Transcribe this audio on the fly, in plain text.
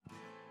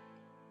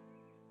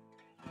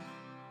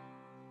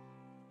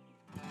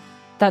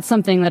that's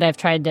something that I've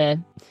tried to,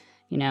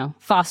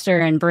 foster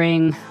and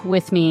bring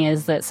with me,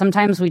 is that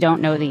sometimes we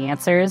don't know the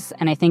answers.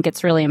 And I think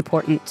it's really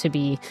important to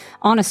be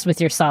honest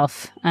with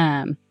yourself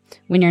when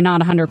you're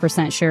not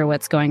 100% sure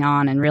what's going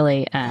on, and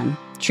really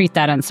treat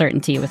that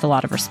uncertainty with a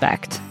lot of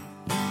respect.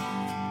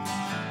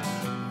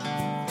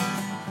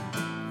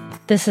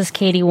 This is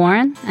Katie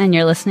Warren, and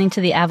you're listening to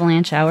the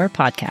Avalanche Hour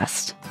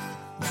podcast.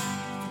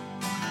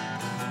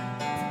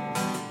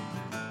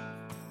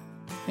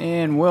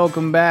 And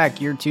welcome back.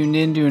 You're tuned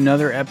in to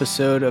another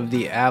episode of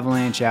the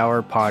Avalanche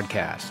Hour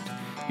podcast,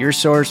 your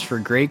source for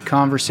great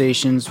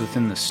conversations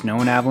within the snow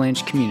and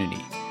avalanche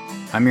community.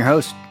 I'm your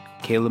host,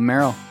 Caleb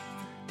Merrill.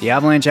 The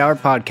Avalanche Hour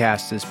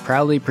podcast is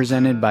proudly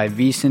presented by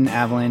Veasan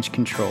Avalanche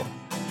Control,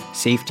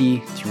 safety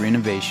through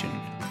innovation.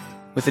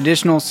 With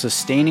additional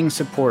sustaining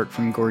support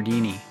from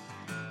Gordini,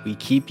 we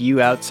keep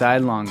you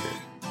outside longer.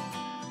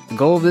 The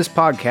goal of this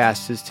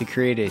podcast is to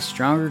create a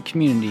stronger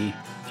community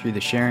through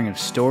the sharing of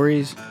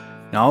stories,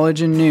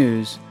 knowledge, and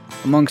news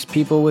amongst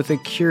people with a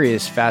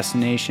curious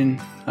fascination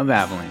of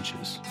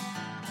avalanches.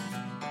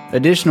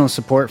 Additional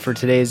support for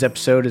today's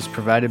episode is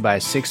provided by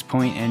 6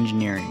 Point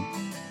Engineering.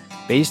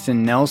 Based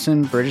in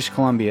Nelson, British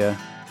Columbia,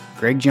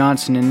 Greg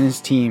Johnson and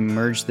his team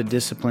merged the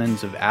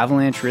disciplines of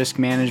avalanche risk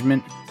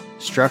management,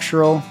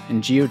 structural,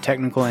 and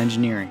geotechnical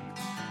engineering.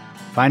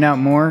 Find out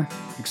more,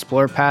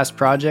 explore past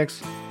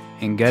projects,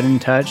 and get in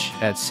touch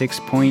at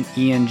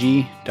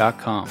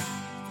 6pointeng.com.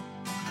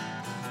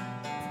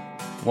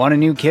 Want a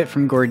new kit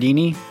from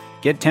Gordini?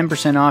 Get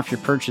 10% off your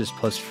purchase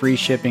plus free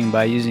shipping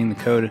by using the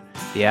code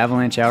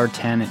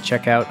TheAvalancheHour10 at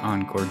checkout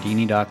on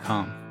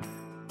Gordini.com.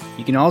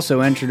 You can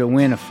also enter to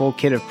win a full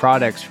kit of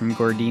products from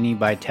Gordini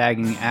by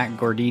tagging at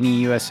Gordini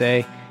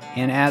USA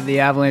and at the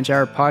Avalanche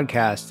Hour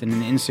podcast in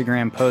an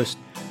Instagram post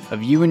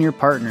of you and your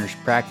partners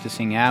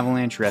practicing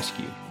avalanche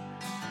rescue.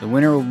 The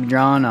winner will be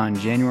drawn on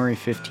January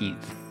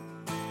 15th.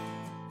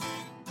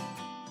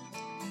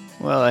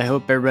 Well, I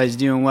hope everybody's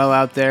doing well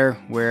out there,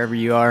 wherever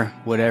you are,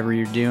 whatever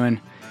you're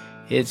doing.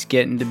 It's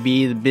getting to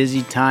be the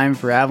busy time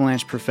for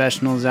avalanche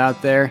professionals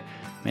out there.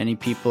 Many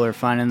people are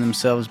finding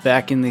themselves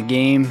back in the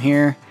game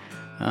here,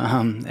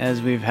 as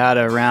we've had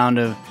a round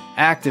of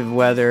active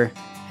weather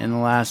in the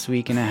last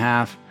week and a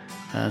half.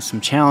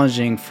 Some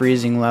challenging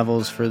freezing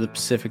levels for the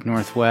Pacific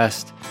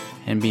Northwest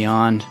and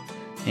beyond.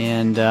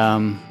 And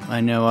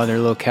I know other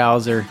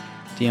locales are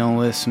dealing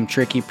with some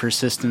tricky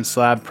persistent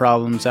slab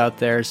problems out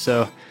there.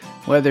 So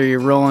whether you're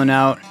rolling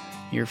out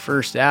your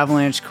first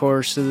avalanche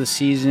course of the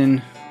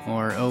season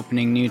or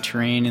opening new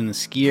terrain in the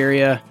ski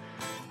area,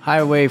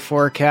 highway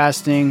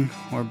forecasting,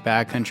 or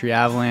backcountry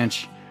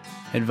avalanche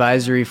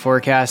advisory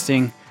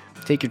forecasting,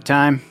 take your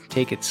time,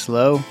 take it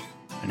slow,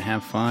 and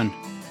have fun.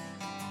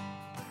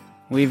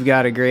 We've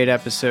got a great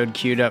episode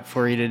queued up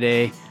for you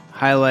today,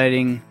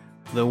 highlighting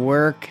the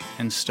work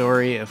and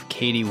story of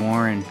Katie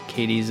Warren.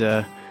 Katie's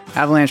a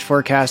avalanche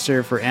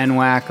forecaster for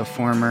NWAC, a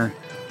former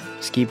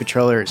ski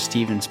patroller at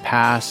Stevens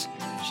Pass.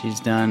 She's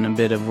done a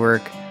bit of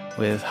work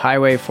with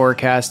highway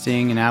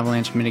forecasting and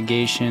avalanche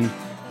mitigation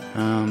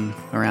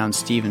around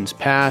Stevens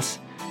Pass,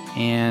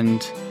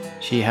 and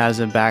she has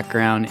a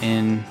background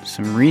in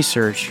some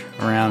research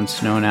around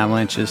snow and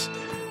avalanches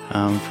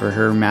for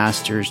her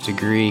master's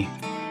degree.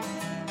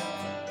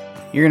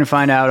 You're going to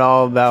find out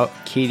all about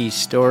Katie's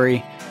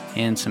story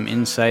and some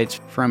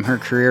insights from her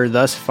career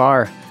thus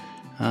far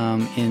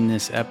in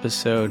this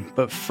episode.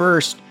 But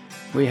first,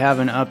 we have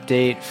an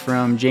update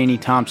from Janie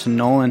Thompson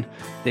Nolan,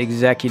 the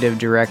Executive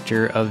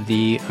Director of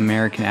the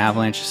American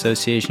Avalanche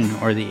Association,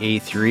 or the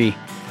A3.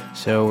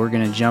 So we're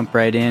going to jump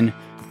right in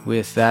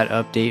with that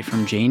update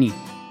from Janie.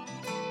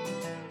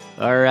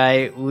 All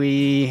right,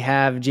 we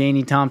have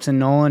Janie Thompson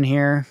Nolan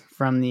here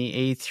from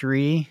the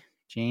A3.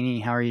 Janie,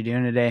 how are you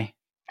doing today?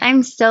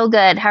 I'm so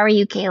good. How are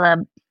you,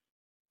 Caleb?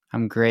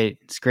 I'm great.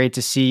 It's great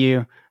to see you.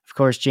 Of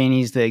course,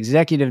 Janie's the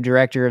Executive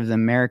Director of the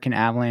American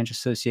Avalanche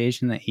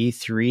Association, the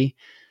A3.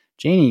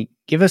 Janie,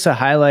 give us a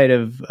highlight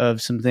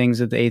of some things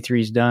that the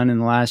A3's done in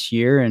the last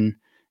year and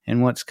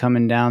what's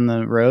coming down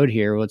the road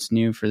here. What's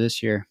new for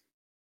this year?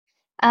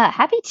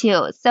 Happy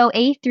to. So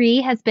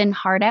A3 has been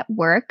hard at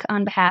work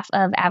on behalf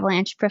of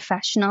avalanche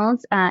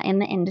professionals in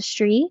the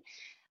industry.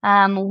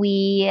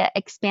 We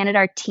expanded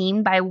our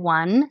team by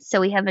one.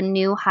 So we have a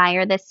new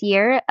hire this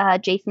year.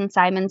 Jason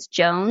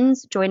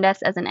Simons-Jones joined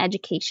us as an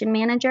education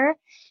manager,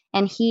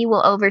 and he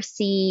will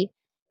oversee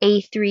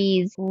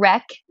A3's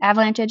REC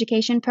avalanche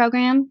education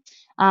program.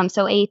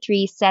 So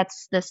A3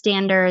 sets the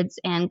standards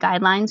and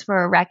guidelines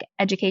for REC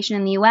education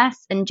in the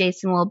U.S., and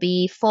Jason will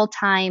be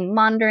full-time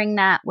monitoring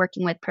that,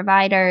 working with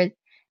providers,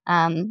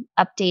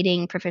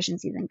 updating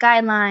proficiencies and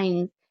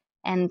guidelines,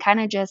 and kind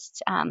of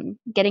just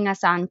getting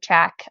us on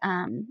track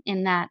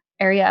in that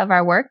area of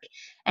our work.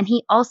 And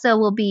he also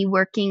will be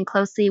working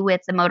closely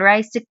with the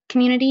motorized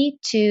community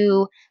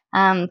to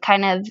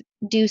kind of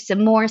do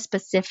some more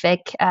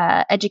specific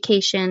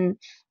education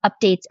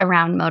updates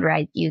around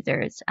motorized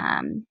users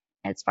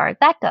as far as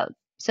that goes.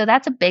 So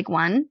that's a big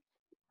one.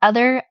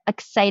 Other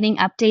exciting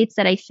updates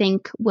that I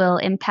think will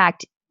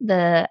impact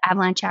the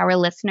Avalanche Hour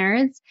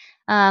listeners.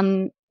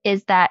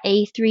 is that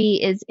A3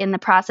 is in the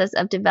process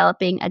of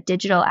developing a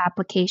digital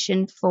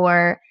application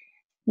for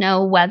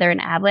Snow, Weather,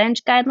 and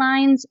Avalanche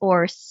Guidelines,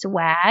 or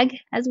SWAG,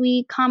 as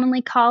we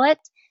commonly call it.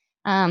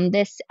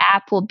 This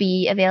app will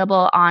be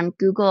available on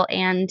Google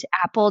and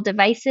Apple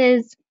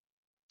devices.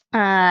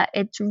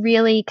 It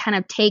really kind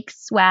of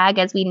takes SWAG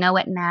as we know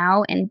it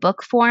now in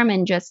book form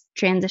and just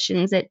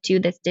transitions it to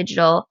this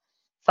digital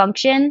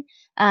function.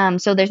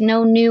 So there's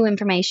no new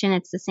information.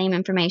 It's the same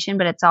information,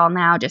 but it's all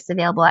now just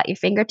available at your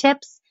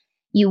fingertips.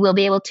 You will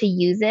be able to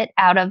use it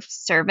out of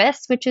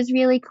service, which is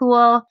really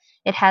cool.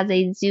 It has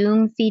a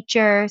zoom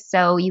feature,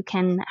 so you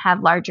can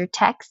have larger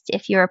text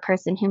if you're a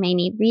person who may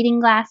need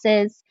reading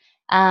glasses.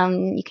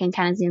 You can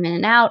kind of zoom in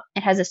and out.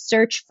 It has a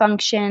search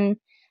function.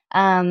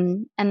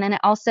 And then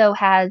it also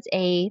has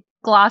a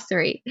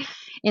glossary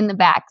in the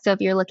back. So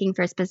if you're looking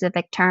for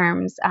specific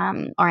terms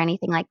or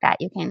anything like that,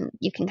 you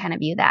can kind of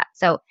view that.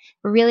 So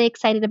we're really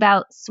excited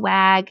about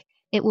SWAG.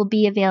 It will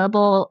be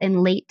available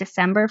in late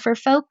December for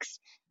folks.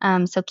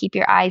 So keep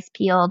your eyes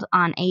peeled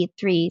on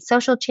A3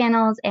 social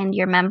channels and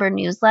your member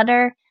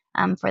newsletter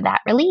for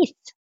that release.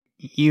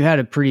 You had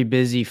a pretty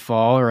busy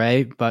fall,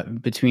 right?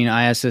 But between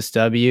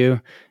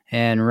ISSW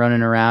and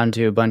running around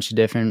to a bunch of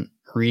different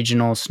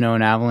regional snow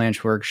and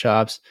avalanche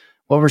workshops,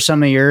 what were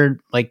some of your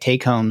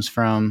take homes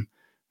from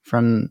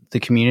the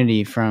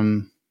community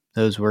from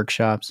those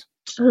workshops?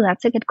 Oh,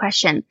 that's a good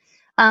question.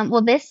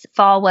 Well, this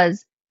fall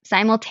was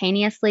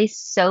simultaneously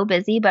so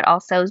busy, but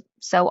also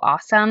so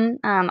awesome.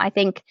 I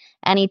think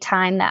any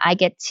time that I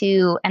get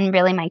to, and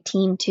really my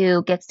team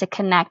too, gets to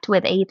connect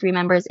with A3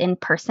 members in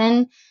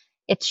person,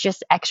 it's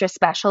just extra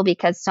special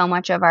because so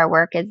much of our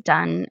work is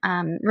done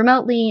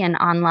remotely and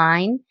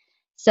online.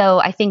 So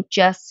I think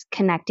just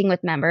connecting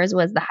with members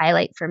was the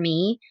highlight for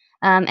me.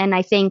 And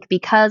I think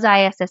because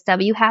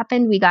ISSW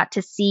happened, we got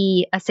to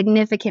see a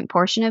significant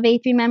portion of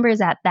A3 members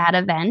at that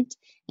event.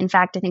 In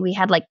fact, I think we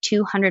had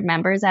 200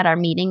 members at our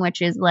meeting,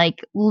 which is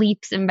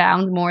leaps and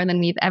bounds more than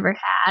we've ever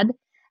had.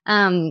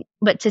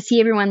 But to see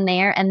everyone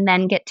there and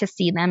then get to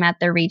see them at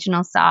the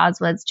regional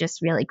SAWs was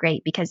just really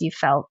great because you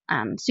felt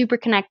super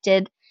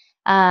connected.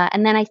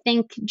 And then I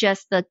think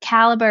just the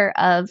caliber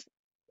of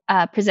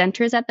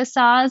presenters at the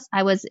SAWs,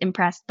 I was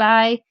impressed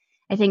by.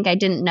 I think I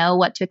didn't know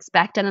what to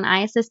expect on an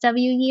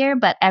ISSW year,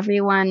 but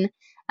everyone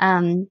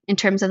in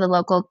terms of the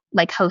local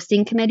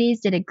hosting committees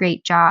did a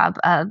great job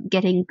of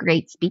getting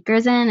great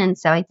speakers in. And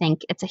so I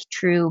think it's a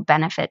true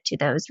benefit to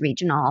those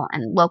regional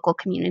and local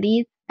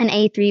communities. And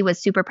A3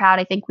 was super proud.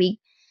 I think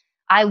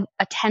I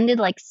attended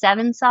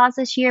 7 SAWs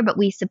this year, but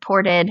we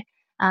supported,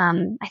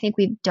 I think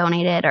we've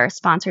donated or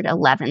sponsored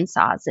 11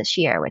 SAWs this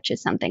year, which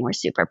is something we're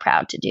super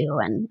proud to do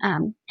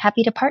and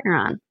happy to partner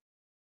on.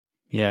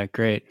 Yeah,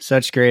 great.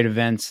 Such great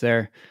events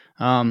there.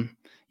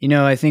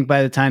 I think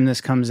by the time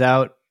this comes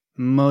out,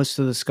 most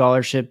of the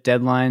scholarship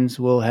deadlines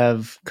will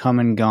have come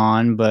and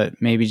gone,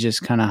 but maybe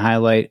just kind of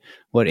highlight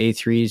what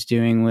A3 is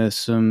doing with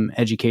some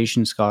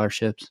education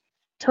scholarships.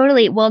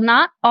 Totally. Well,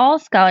 not all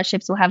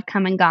scholarships will have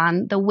come and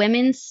gone. The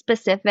women's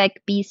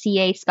specific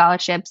BCA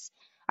scholarships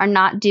are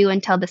not due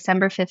until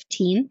December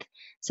 15th.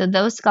 So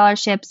those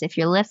scholarships, if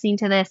you're listening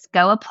to this,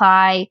 go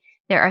apply.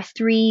 There are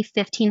 3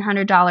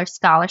 $1,500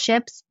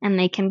 scholarships, and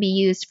they can be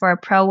used for a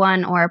Pro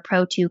 1 or a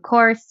Pro 2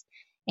 course,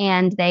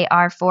 and they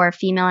are for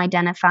female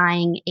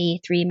identifying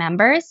A3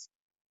 members.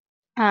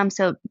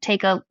 So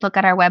take a look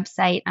at our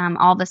website.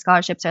 All the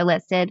scholarships are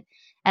listed.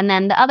 And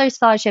then the other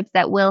scholarships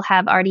that will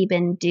have already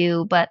been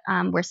due, but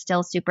we're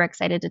still super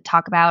excited to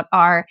talk about,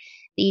 are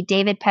the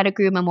David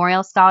Pettigrew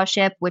Memorial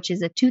Scholarship, which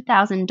is a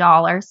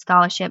 $2,000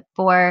 scholarship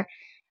for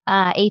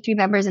A3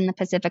 members in the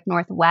Pacific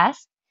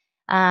Northwest.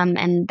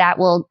 And that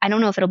will, I don't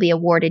know if it'll be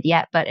awarded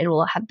yet, but it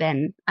will have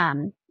been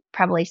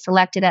probably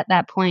selected at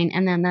that point.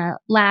 And then the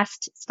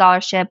last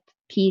scholarship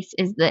piece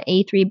is the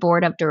A3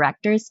 Board of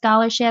Directors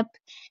Scholarship.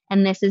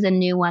 And this is a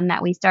new one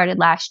that we started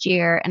last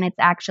year. And it's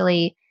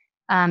actually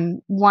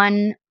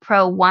one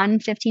Pro 1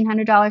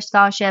 $1,500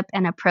 scholarship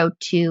and a Pro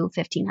 2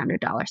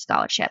 $1,500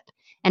 scholarship.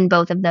 And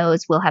both of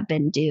those will have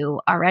been due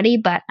already,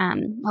 but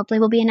hopefully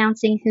we'll be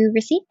announcing who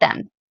received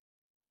them.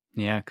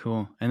 Yeah,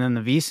 cool. And then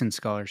the VEASAN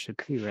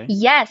scholarship too, right?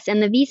 Yes,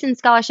 and the VEASAN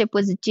scholarship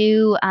was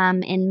due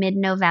in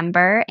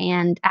mid-November.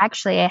 And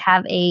actually, I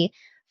have a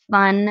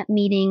fun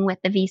meeting with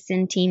the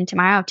VEASAN team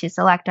tomorrow to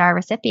select our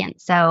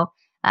recipients. So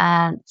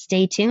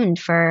stay tuned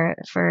for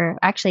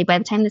actually, by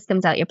the time this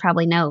comes out, you'll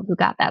probably know who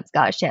got that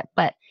scholarship.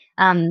 But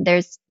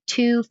there's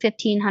 2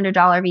 $1,500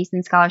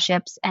 VEASAN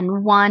scholarships,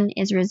 and one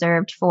is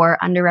reserved for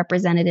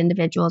underrepresented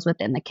individuals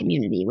within the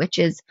community, which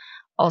is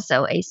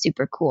also a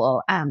super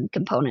cool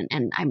component.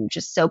 And I'm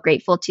just so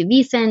grateful to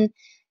VEASAN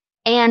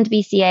and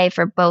BCA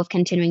for both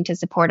continuing to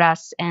support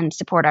us and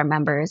support our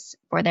members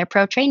for their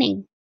pro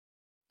training.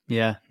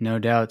 Yeah, no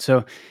doubt.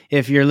 So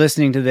if you're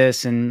listening to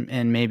this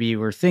and maybe you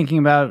were thinking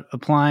about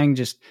applying,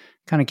 just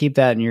kind of keep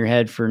that in your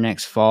head for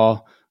next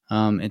fall.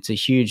 It's a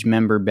huge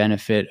member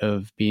benefit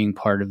of being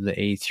part of the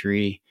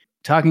A3.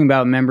 Talking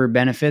about member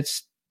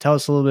benefits, tell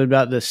us a little bit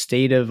about the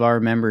state of our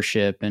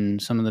membership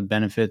and some of the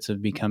benefits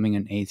of becoming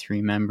an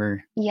A3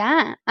 member.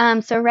 Yeah.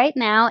 So right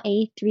now,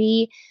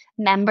 A3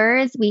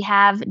 members, we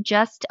have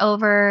just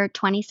over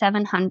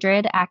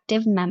 2,700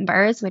 active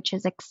members, which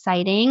is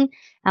exciting.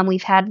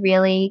 We've had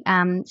really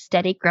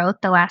steady growth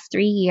the last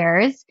 3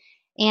 years.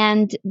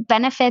 And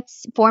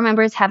benefits for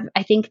members have,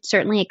 I think,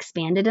 certainly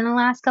expanded in the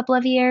last couple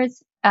of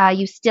years.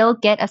 You still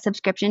get a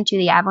subscription to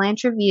the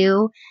Avalanche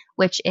Review,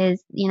 which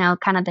is,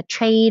 kind of the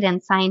trade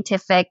and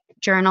scientific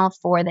journal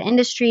for the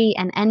industry,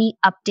 and any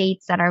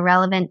updates that are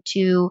relevant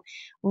to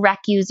rec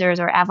users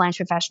or Avalanche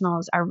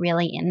professionals are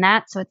really in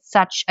that. So it's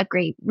such a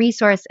great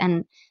resource.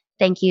 And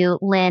thank you,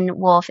 Lynn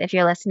Wolf, if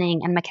you're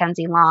listening, and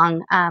Mackenzie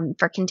Long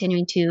for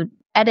continuing to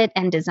edit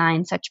and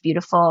design such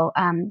beautiful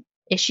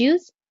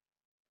issues.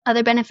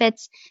 Other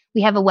benefits,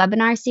 we have a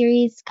webinar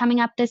series coming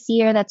up this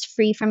year that's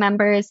free for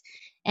members.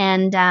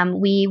 And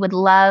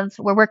we're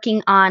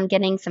working on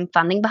getting some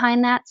funding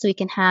behind that so we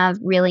can have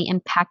really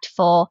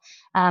impactful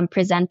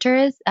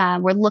presenters.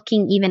 We're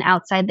looking even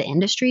outside the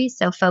industry.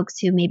 So folks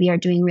who maybe are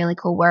doing really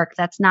cool work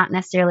that's not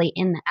necessarily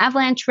in the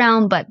Avalanche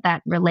realm, but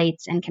that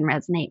relates and can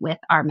resonate with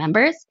our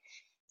members.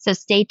 So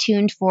stay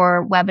tuned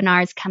for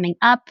webinars coming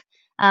up.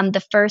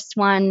 The first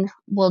one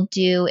we'll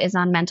do is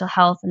on mental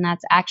health, and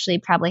that's actually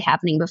probably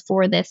happening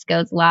before this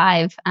goes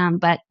live.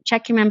 But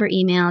check your member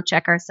email,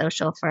 check our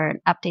social for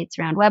updates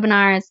around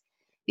webinars.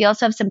 We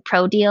also have some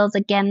pro deals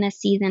again this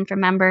season for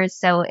members.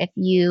 So if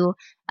you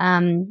are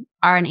an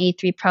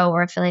A3 Pro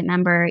or affiliate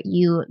member,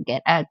 you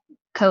get a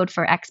code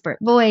for Expert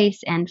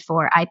Voice and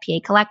for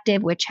IPA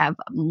Collective, which have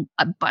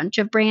a bunch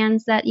of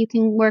brands that you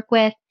can work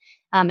with.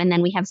 And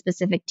then we have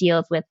specific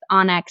deals with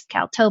Onyx,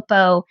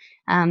 Caltopo,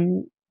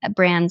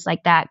 brands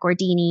like that,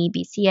 Gordini,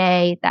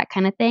 BCA, that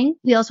kind of thing.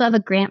 We also have a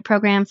grant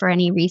program for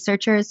any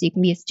researchers. You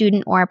can be a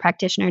student or a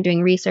practitioner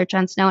doing research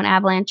on snow and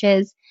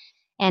avalanches.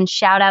 And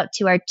shout out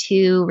to our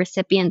 2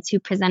 recipients who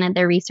presented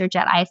their research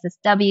at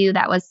ISSW.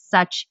 That was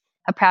such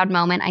a proud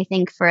moment, I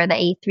think, for the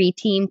A3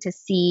 team to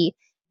see,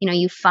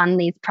 you fund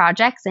these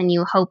projects and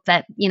you hope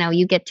that,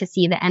 you get to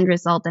see the end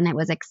result. And it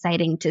was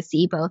exciting to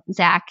see both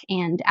Zach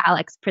and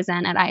Alex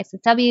present at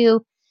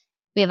ISSW.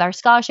 We have our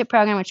scholarship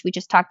program, which we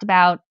just talked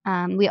about.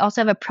 We also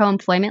have a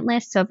pro-employment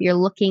list. So if you're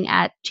looking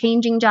at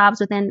changing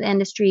jobs within the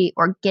industry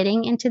or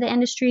getting into the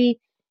industry,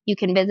 you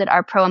can visit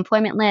our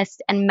pro-employment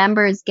list, and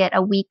members get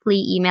a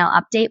weekly email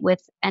update with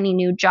any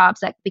new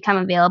jobs that become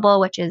available,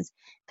 which is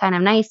kind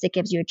of nice. It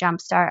gives you a jump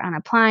start on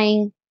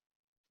applying.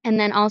 And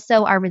then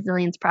also our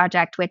resilience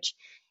project, which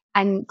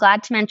I'm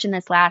glad to mention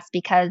this last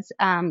because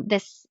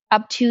this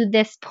up to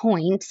this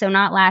point, so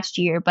not last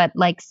year, but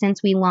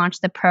since we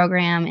launched the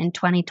program in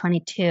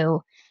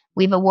 2022,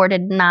 we've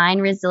awarded 9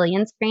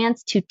 resilience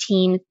grants to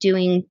teams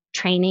doing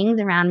trainings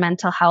around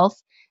mental health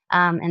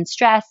and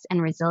stress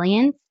and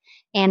resilience.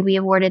 And we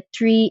awarded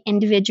 3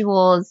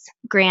 individuals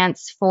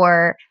grants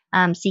for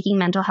seeking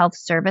mental health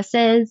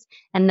services.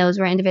 And those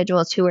were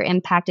individuals who were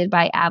impacted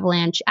by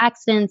avalanche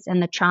accidents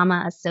and the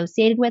trauma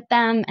associated with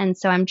them. And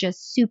so I'm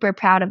just super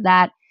proud of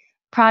that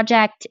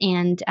project.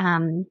 And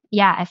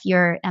if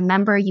you're a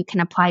member, you can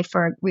apply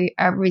for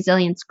a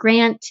resilience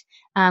grant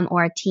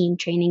or a team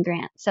training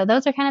grant. So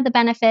those are kind of the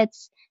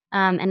benefits.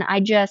 And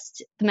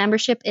the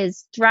membership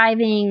is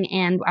thriving,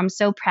 and I'm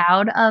so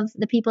proud of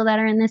the people that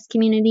are in this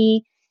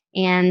community.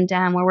 And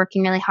we're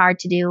working really hard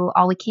to do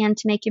all we can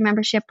to make your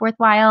membership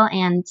worthwhile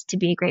and to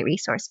be a great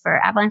resource for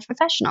Avalanche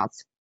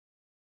professionals.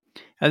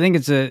 I think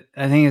it's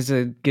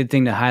a good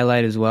thing to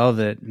highlight as well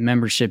that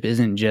membership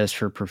isn't just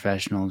for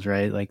professionals,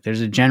 right? There's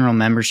a general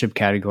membership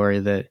category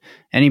that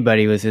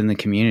anybody within the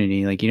community,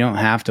 you don't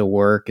have to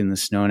work in the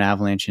snow and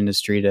avalanche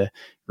industry to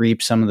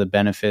reap some of the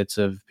benefits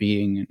of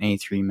being an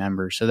A3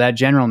 member. So that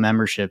general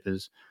membership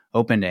is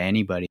open to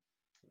anybody.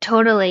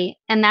 Totally.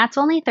 And that's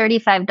only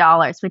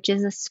 $35, which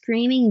is a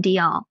screaming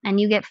deal.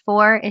 And you get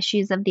 4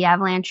 issues of the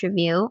Avalanche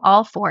Review,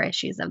 all 4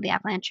 issues of the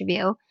Avalanche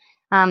Review.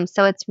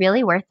 So it's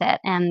really worth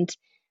it. And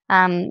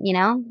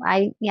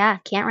I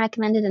can't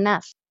recommend it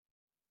enough.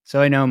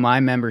 So I know my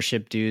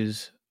membership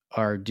dues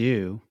are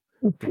due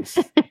this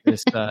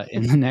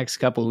in the next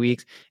couple of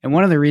weeks. And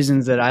one of the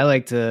reasons that I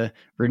like to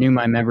renew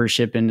my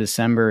membership in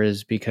December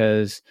is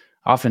because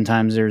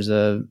oftentimes there's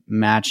a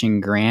matching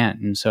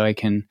grant. And so I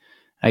can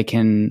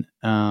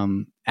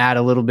add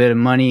a little bit of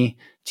money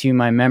to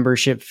my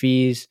membership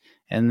fees.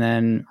 And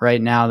then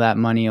right now that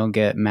money will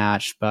get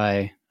matched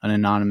by an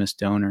anonymous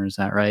donor. Is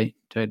that right?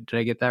 Did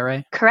I get that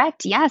right?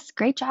 Correct. Yes.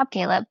 Great job,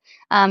 Caleb.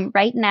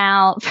 Right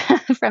now,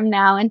 from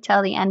now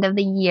until the end of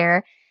the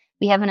year,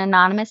 we have an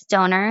anonymous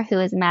donor who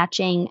is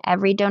matching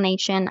every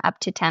donation up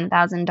to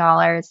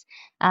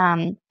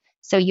 $10,000.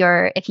 So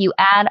if you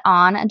add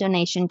on a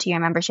donation to your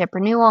membership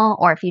renewal,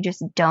 or if you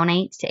just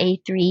donate to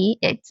A3,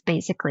 it's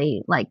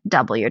basically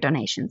double your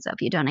donation. So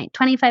if you donate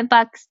 $25,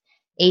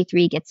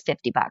 A3 gets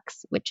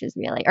 $50, which is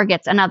really, or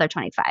gets another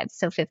 25,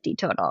 so 50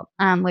 total,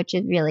 which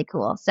is really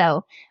cool.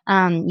 So,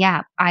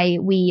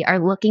 we are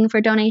looking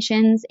for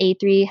donations.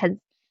 A3 has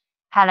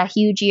had a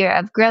huge year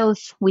of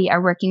growth. We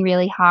are working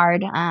really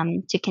hard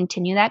to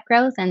continue that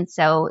growth. And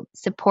so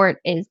support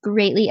is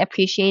greatly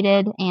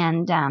appreciated.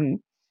 And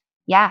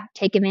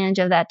take advantage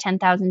of that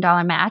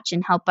 $10,000 match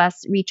and help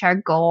us reach our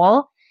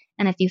goal.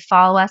 And if you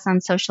follow us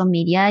on social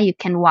media, you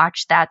can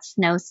watch that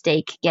snow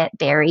stake get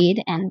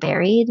buried. And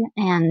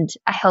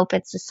I hope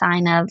it's a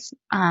sign of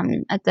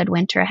a good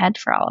winter ahead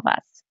for all of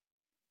us.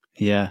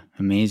 Yeah,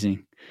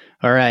 amazing.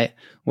 All right.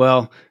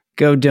 Well,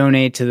 go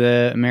donate to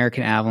the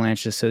American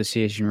Avalanche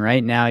Association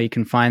right now. You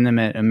can find them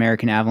at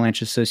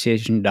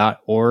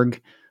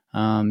americanavalancheassociation.org.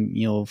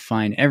 You'll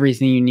find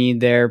everything you need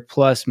there,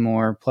 plus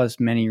more, plus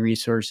many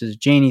resources.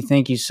 Janie,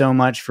 thank you so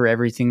much for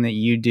everything that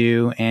you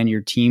do and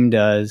your team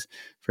does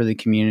for the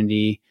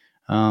community.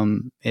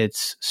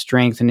 It's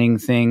strengthening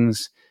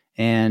things,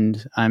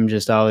 and I'm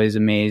just always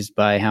amazed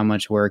by how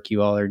much work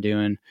you all are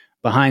doing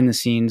behind the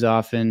scenes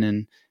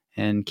often,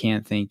 and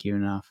can't thank you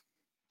enough.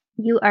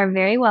 You are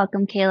very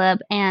welcome, Caleb.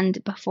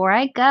 And before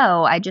I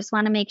go, I just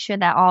want to make sure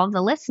that all of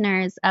the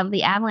listeners of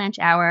the Avalanche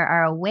Hour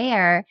are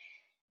aware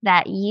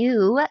that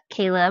you,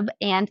 Caleb,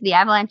 and the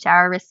Avalanche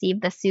Hour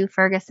received the Sue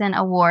Ferguson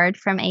Award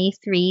from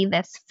A3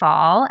 this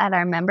fall at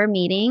our member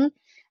meeting.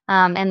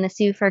 And the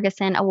Sue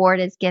Ferguson Award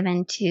is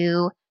given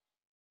to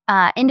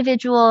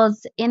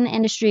individuals in the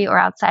industry or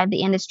outside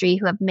the industry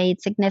who have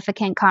made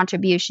significant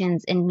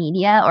contributions in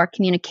media or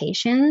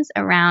communications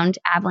around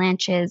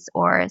avalanches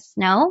or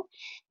snow.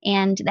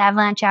 And the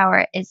Avalanche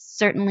Hour is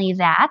certainly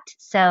that.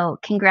 So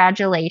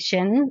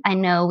congratulations. I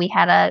know we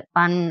had a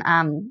fun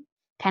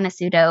kind of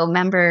pseudo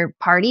member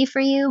party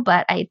for you,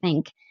 but I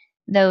think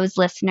those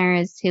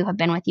listeners who have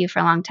been with you for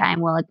a long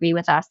time will agree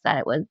with us that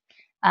it was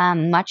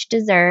much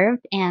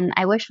deserved. And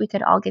I wish we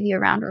could all give you a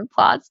round of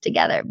applause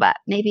together, but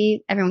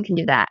maybe everyone can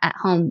do that at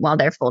home while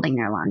they're folding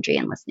their laundry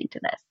and listening to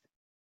this.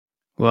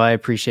 Well, I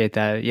appreciate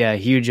that. Yeah,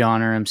 huge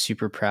honor. I'm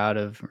super proud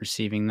of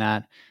receiving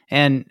that.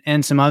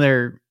 And some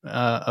other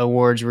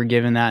awards were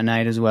given that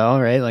night as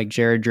well, right? Like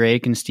Jared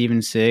Drake and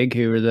Steven Sigg,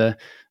 who were the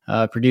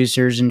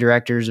producers and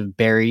directors of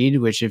Buried,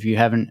 which if you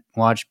haven't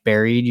watched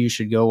Buried, you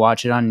should go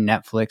watch it on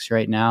Netflix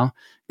right now,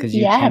 because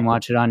you can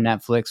watch it on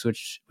Netflix,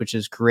 which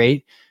is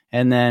great.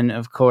 And then,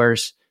 of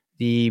course,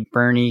 the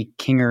Bernie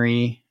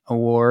Kingery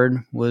Award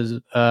was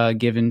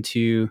given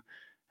to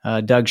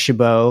Doug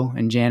Chabot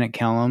and Janet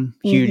Kellum.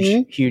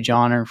 Huge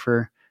honor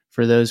for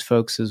those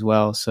folks as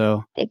well.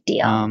 So big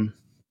deal.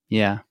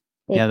 That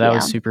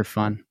was super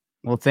fun.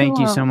 Well, thank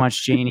you so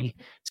much, Janie.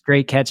 It's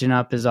great catching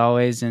up as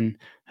always, and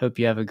hope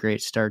you have a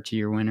great start to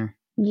your winter.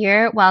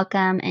 You're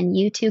welcome, and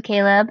you too,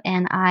 Caleb.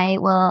 And I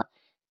will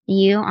see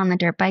you on the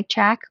dirt bike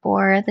track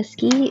or the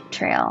ski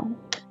trail,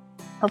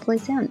 hopefully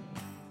soon.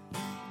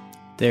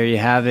 There you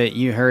have it.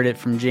 You heard it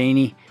from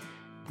Janie.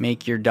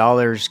 Make your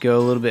dollars go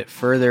a little bit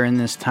further in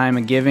this time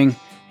of giving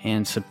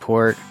and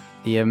support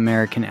the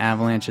American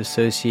Avalanche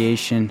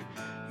Association.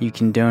 You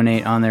can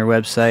donate on their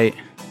website,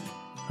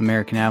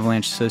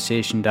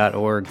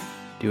 americanavalancheassociation.org.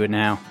 Do it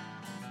now.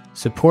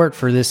 Support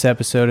for this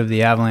episode of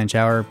the Avalanche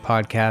Hour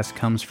podcast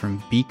comes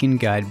from Beacon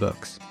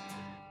Guidebooks.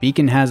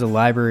 Beacon has a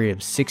library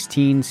of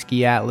 16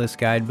 ski atlas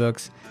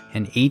guidebooks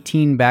and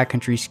 18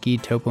 backcountry ski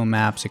topo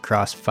maps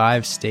across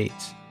 5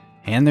 states,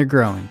 and they're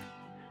growing.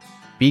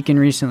 Beacon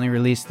recently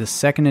released the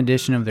second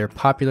edition of their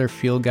popular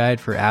field guide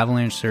for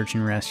avalanche search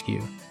and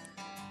rescue.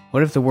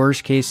 What if the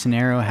worst case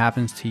scenario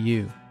happens to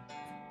you?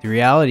 The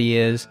reality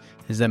is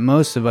that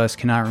most of us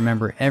cannot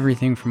remember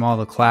everything from all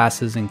the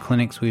classes and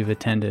clinics we've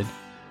attended.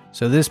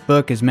 So this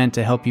book is meant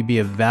to help you be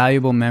a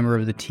valuable member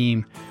of the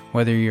team,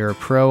 whether you're a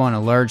pro on a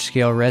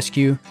large-scale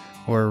rescue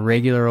or a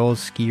regular old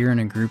skier in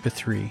a group of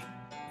 3.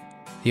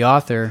 The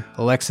author,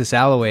 Alexis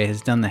Alloway,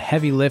 has done the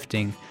heavy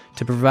lifting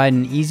to provide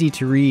an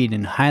easy-to-read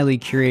and highly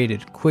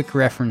curated quick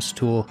reference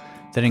tool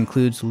that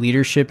includes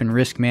leadership and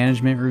risk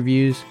management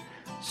reviews,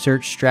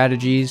 search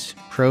strategies,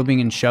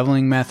 probing and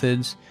shoveling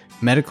methods,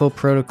 medical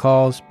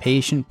protocols,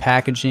 patient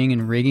packaging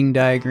and rigging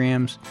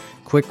diagrams,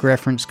 quick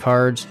reference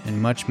cards,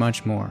 and much,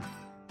 much more.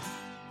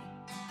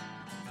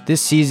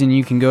 This season,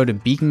 you can go to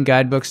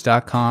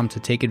beaconguidebooks.com to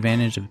take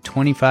advantage of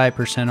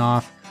 25%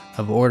 off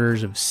of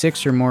orders of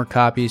 6 or more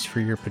copies for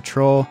your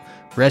patrol,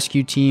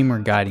 rescue team, or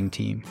guiding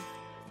team.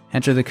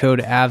 Enter the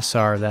code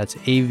AVSAR, that's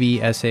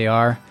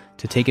AVSAR,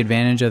 to take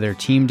advantage of their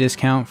team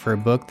discount for a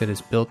book that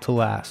is built to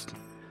last.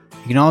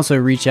 You can also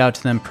reach out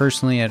to them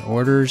personally at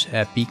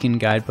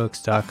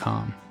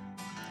orders@beaconguidebooks.com.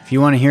 If you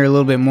want to hear a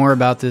little bit more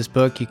about this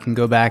book, you can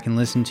go back and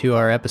listen to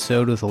our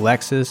episode with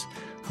Alexis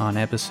on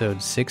episode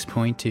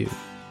 6.2.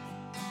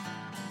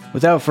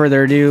 Without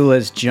further ado,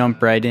 let's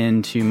jump right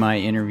into my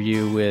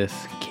interview with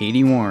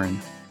Katie Warren.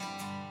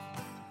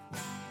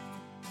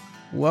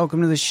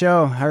 Welcome to the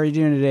show. How are you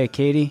doing today,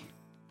 Katie?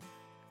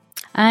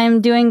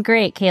 I'm doing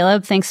great,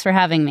 Caleb. Thanks for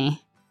having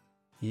me.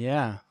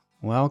 Yeah,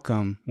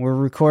 welcome. We're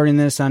recording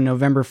this on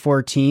November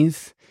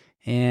 14th,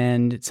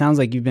 and it sounds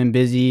like you've been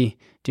busy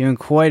doing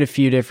quite a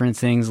few different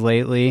things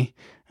lately,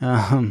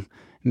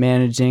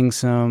 managing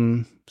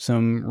some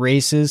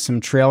races, some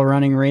trail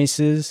running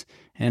races,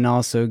 and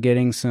also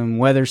getting some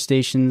weather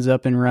stations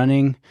up and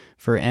running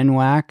for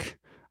NWAC.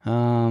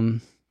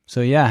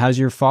 So yeah, how's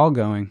your fall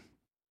going?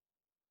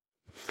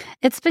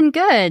 It's been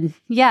good.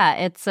 Yeah,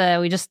 it's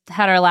we just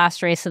had our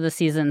last race of the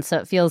season, so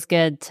it feels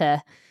good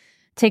to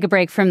take a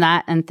break from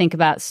that and think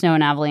about snow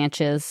and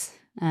avalanches.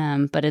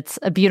 But it's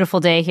a beautiful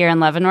day here in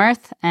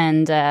Leavenworth,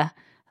 and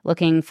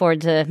looking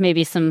forward to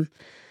maybe some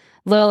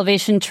low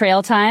elevation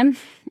trail time.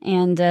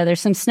 And there's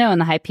some snow in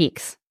the high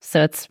peaks,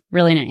 so it's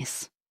really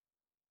nice.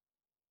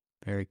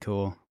 Very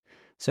cool.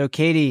 So,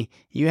 Katie,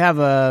 you have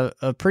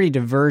a pretty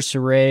diverse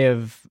array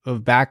of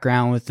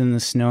background within the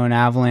snow and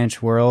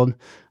avalanche world.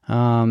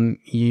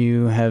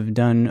 You have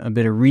done a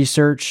bit of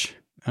research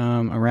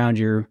around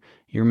your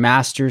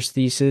master's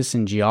thesis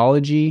in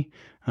geology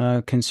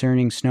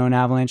concerning snow and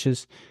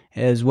avalanches,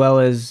 as well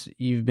as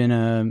you've been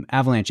an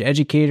avalanche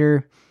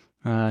educator,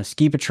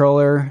 ski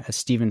patroller at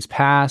Stevens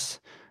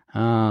Pass,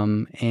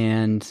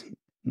 and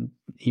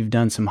you've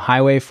done some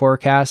highway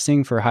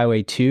forecasting for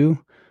Highway 2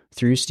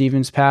 through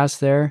Stevens Pass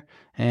there.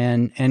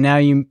 And now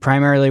you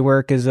primarily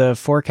work as a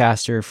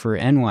forecaster for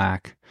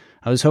NWAC.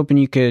 I was hoping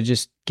you could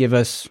just give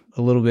us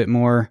a little bit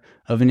more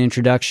of an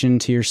introduction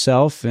to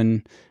yourself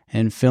and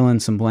fill in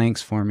some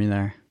blanks for me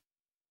there.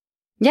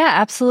 Yeah,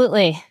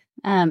 absolutely.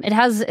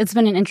 It's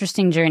been an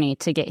interesting journey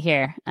to get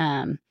here.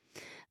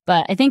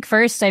 But I think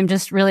first, I'm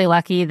just really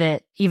lucky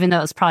that even though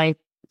it was probably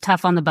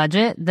tough on the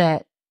budget,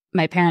 that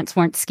my parents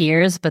weren't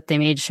skiers, but they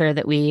made sure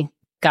that we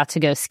got to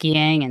go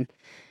skiing and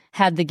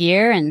had the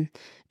gear and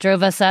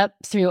drove us up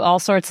through all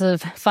sorts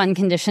of fun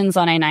conditions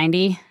on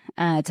I-90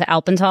 to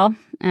Alpental,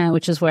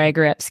 which is where I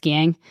grew up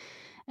skiing.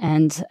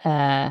 And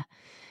kind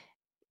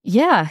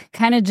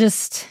of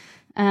just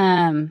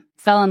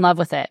fell in love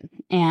with it.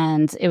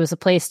 And it was a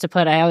place to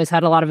I always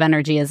had a lot of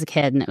energy as a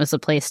kid, and it was a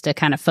place to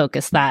kind of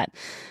focus that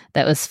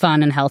was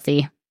fun and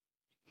healthy.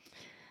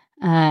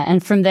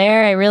 And from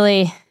there, I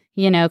really,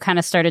 kind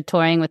of started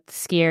toying with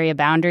ski area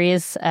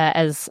boundaries,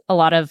 as a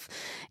lot of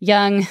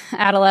young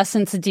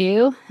adolescents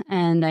do.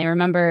 And I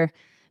remember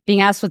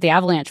being asked what the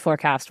avalanche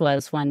forecast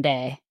was one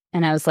day.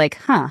 And I was like,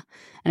 huh.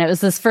 And it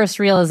was this first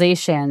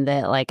realization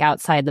that like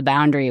outside the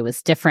boundary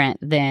was different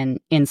than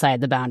inside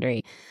the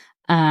boundary.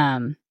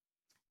 And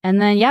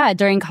then,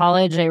 during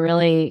college, I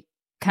really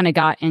kind of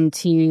got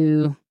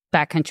into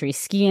backcountry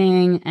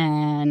skiing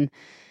and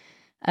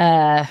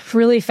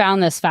really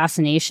found this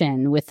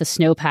fascination with the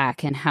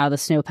snowpack and how the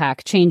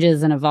snowpack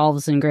changes and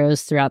evolves and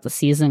grows throughout the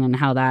season and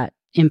how that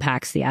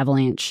impacts the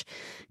avalanche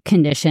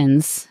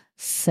conditions.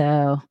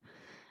 So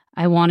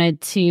I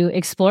wanted to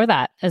explore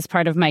that as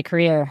part of my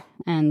career.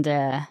 And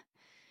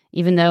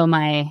even though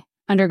my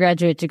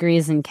undergraduate degree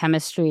is in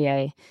chemistry,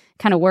 I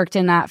kind of worked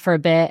in that for a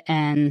bit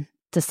and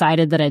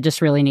decided that I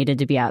just really needed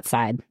to be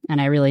outside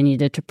and I really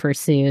needed to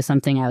pursue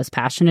something I was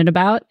passionate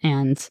about.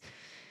 And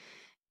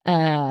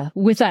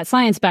with that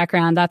science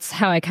background, that's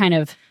how I kind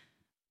of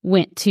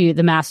went to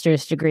the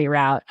master's degree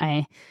route.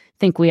 I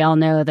think we all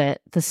know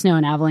that the snow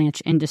and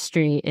avalanche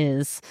industry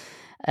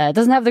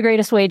doesn't have the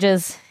greatest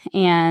wages,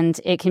 and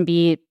it can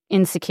be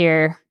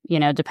insecure,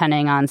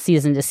 depending on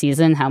season to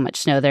season, how much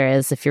snow there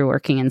is. If you're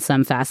working in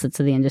some facets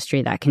of the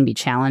industry, that can be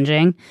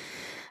challenging.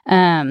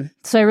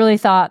 So I really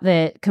thought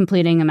that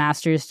completing a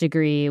master's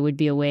degree would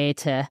be a way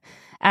to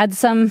add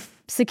some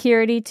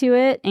security to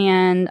it,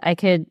 and I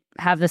could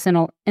have this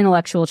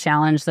intellectual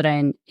challenge that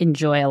I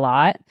enjoy a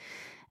lot.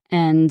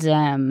 And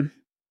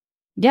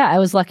I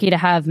was lucky to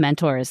have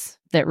mentors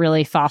that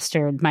really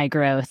fostered my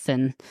growth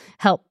and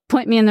helped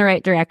point me in the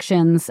right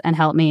directions and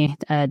help me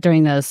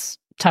during those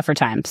tougher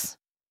times.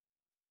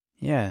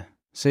 Yeah.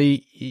 So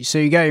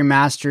you got your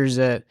master's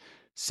at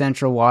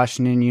Central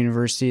Washington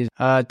University.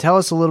 Tell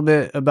us a little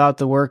bit about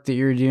the work that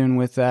you're doing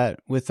with that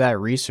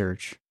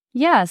research.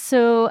 Yeah.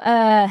 So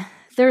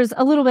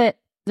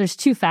there's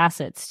two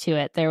facets to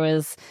it. There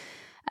was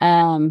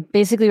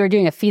basically we're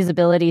doing a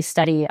feasibility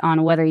study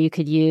on whether you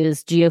could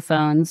use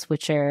geophones,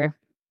 which are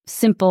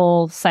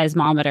simple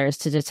seismometers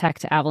to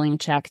detect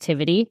avalanche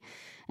activity.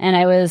 And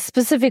I was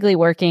specifically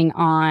working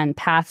on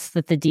paths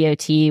that the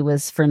DOT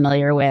was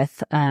familiar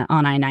with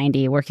on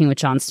I-90, working with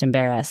Johnston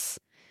Barris.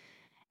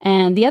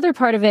 And the other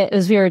part of it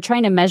is we were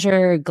trying to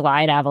measure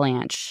glide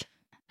avalanche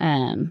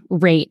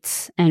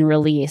rates and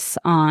release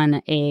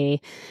on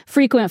a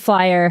frequent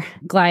flyer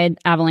glide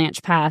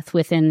avalanche path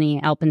within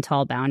the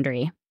Alpental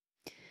boundary.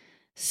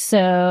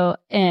 So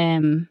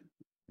the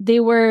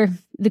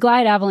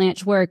glide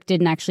avalanche work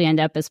didn't actually end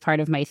up as part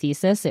of my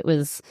thesis. It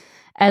was,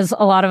 as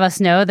a lot of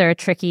us know, they're a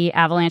tricky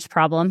avalanche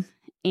problem.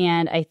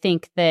 And I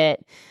think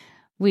that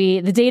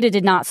the data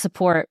did not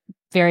support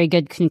very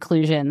good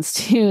conclusions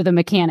to the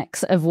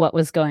mechanics of what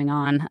was going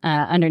on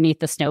underneath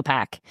the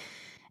snowpack.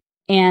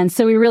 And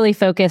so we really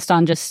focused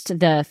on just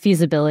the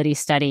feasibility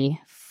study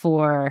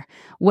for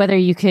whether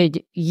you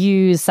could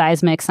use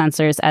seismic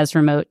sensors as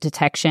remote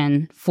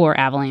detection for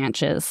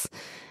avalanches,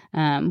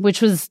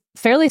 which was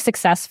fairly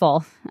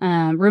successful.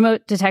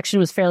 Remote detection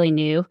was fairly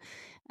new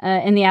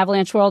in the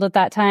avalanche world at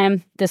that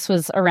time. This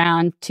was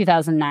around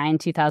 2009,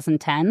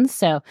 2010.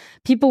 So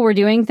people were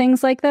doing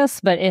things like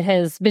this, but it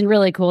has been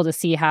really cool to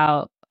see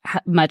how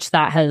much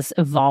that has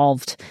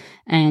evolved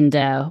and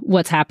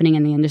what's happening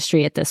in the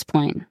industry at this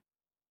point.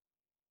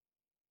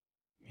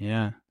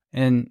 Yeah.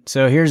 And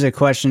so here's a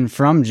question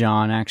from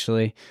John,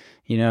 actually.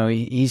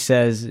 He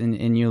says,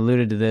 and you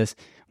alluded to this,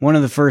 one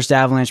of the first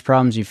avalanche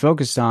problems you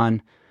focused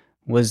on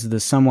was the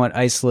somewhat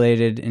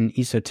isolated and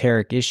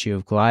esoteric issue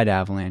of glide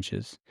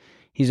avalanches.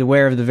 He's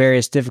aware of the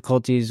various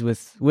difficulties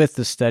with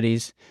the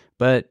studies,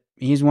 but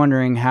he's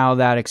wondering how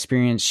that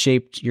experience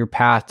shaped your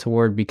path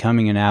toward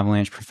becoming an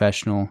avalanche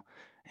professional,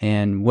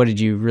 and what did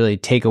you really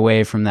take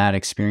away from that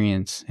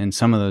experience and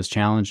some of those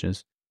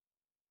challenges?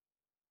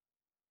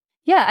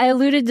 Yeah, I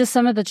alluded to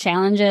some of the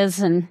challenges,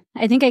 and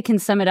I think I can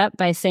sum it up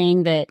by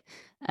saying that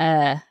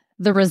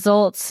the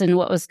results and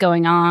what was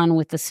going on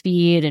with the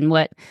speed and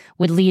what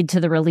would lead to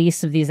the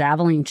release of these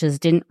avalanches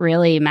didn't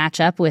really match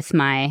up with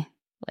my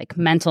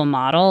mental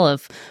model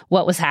of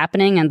what was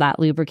happening on that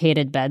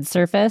lubricated bed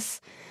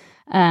surface.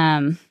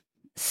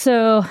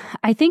 So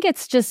I think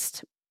it's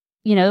just,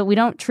 we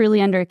don't truly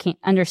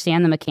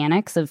understand the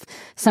mechanics of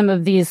some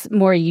of these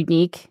more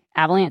unique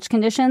avalanche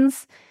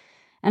conditions.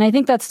 And I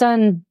think that's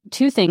done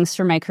two things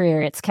for my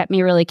career. It's kept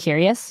me really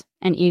curious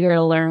and eager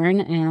to learn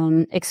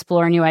and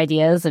explore new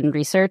ideas and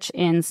research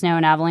in snow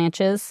and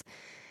avalanches.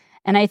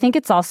 And I think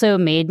it's also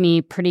made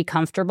me pretty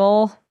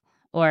comfortable,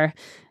 or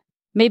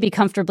maybe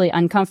comfortably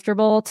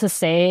uncomfortable, to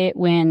say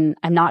when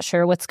I'm not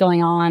sure what's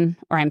going on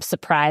or I'm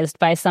surprised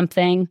by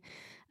something.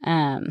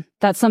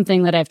 That's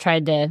something that I've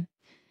tried to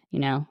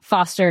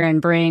foster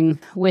and bring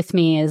with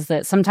me, is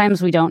that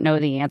sometimes we don't know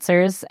the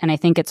answers. And I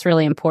think it's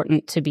really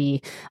important to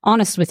be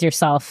honest with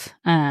yourself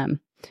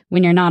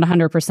when you're not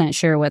 100%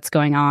 sure what's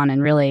going on,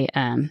 and really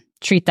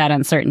treat that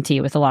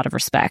uncertainty with a lot of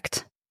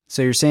respect.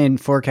 So you're saying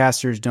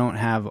forecasters don't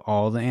have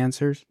all the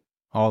answers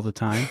all the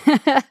time?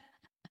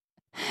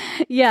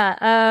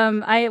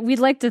 Yeah, we'd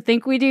like to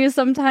think we do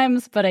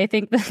sometimes, but I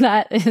think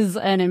that is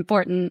an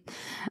important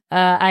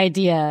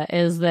idea,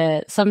 is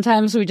that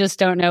sometimes we just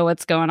don't know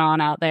what's going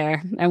on out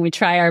there, and we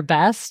try our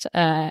best,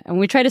 and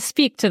we try to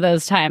speak to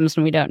those times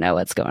when we don't know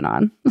what's going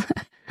on.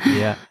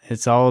 Yeah,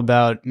 it's all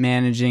about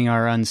managing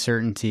our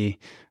uncertainty,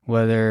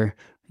 no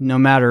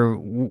matter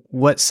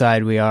what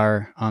side we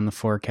are on the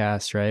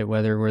forecast, right?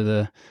 Whether we're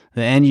the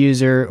end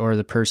user or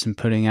the person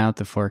putting out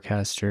the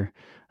forecaster.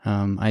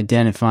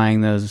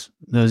 Identifying those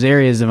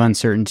areas of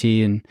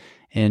uncertainty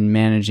and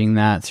managing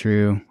that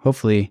through,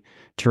 hopefully,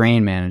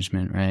 terrain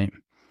management, right?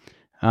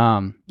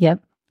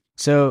 Yep.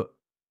 So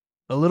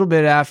a little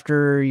bit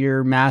after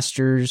your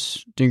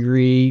master's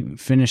degree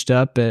finished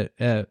up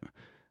at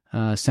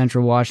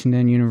Central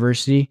Washington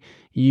University,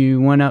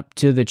 you went up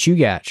to the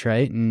Chugach,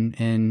 right?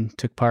 And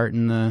took part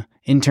in the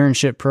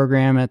internship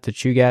program at the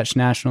Chugach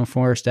National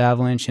Forest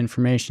Avalanche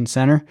Information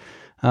Center.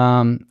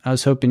 I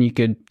was hoping you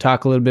could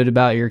talk a little bit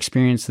about your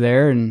experience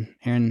there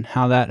and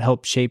how that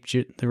helped shape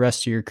the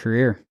rest of your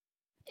career.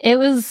 It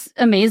was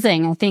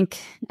amazing. I think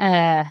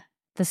the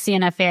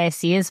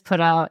CNFAIC has put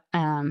out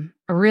a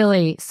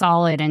really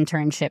solid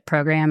internship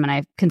program, and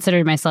I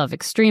considered myself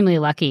extremely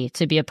lucky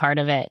to be a part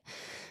of it.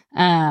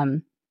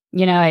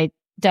 I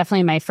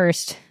definitely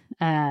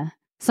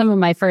some of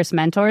my first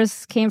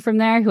mentors came from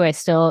there, who I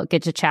still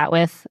get to chat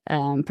with,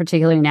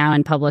 particularly now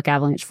in public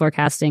avalanche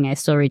forecasting. I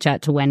still reach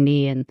out to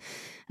Wendy, and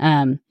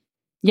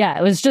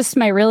it was just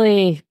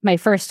my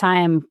first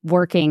time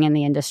working in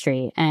the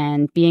industry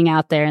and being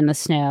out there in the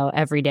snow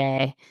every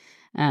day,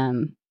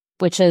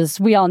 which, as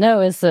we all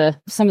know, is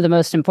some of the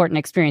most important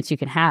experience you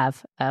can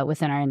have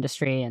within our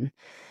industry,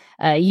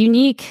 and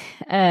unique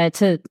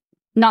to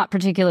not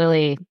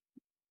particularly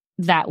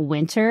that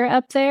winter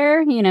up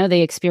there.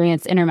 They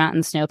experience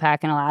intermountain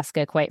snowpack in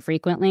Alaska quite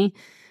frequently.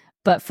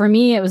 But for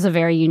me, it was a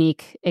very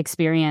unique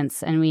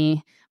experience. And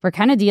we were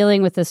kind of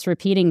dealing with this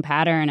repeating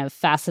pattern of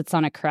facets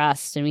on a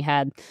crust. And we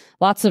had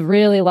lots of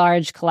really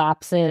large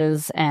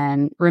collapses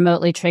and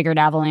remotely triggered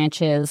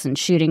avalanches and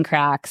shooting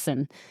cracks.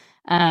 And,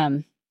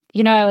 I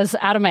was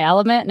out of my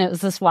element, and it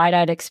was this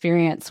wide-eyed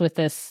experience with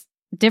this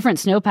different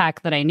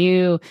snowpack that I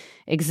knew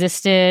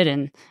existed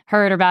and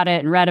heard about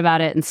it and read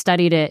about it and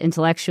studied it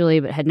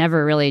intellectually, but had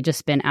never really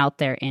just been out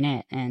there in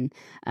it. And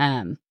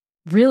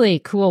really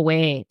cool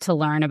way to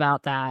learn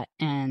about that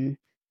and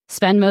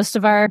spend most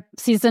of our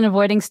season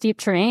avoiding steep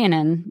terrain.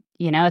 And,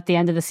 at the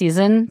end of the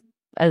season,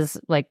 as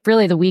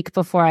really the week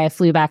before I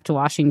flew back to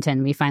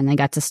Washington, we finally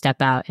got to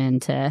step out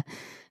into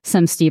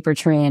some steeper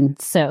terrain.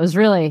 So it was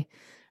really,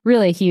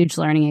 really a huge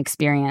learning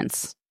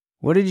experience.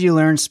 What did you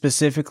learn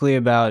specifically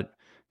about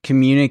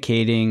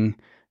communicating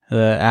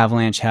the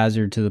avalanche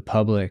hazard to the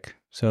public?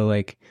 So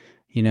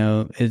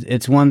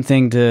it's one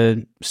thing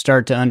to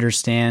start to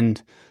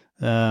understand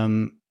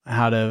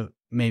how to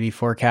maybe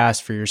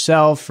forecast for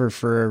yourself or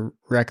for a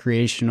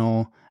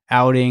recreational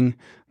outing,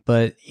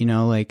 but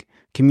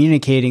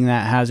communicating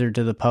that hazard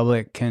to the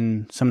public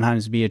can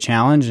sometimes be a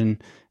challenge.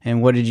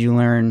 And what did you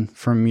learn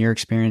from your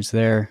experience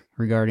there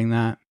regarding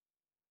that?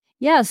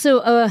 Yeah, so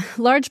a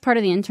large part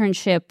of the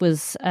internship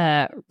was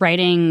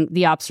writing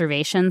the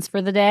observations for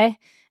the day.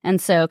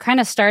 And so kind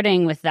of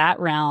starting with that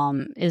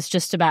realm is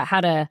just about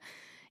how to,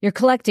 you're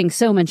collecting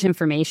so much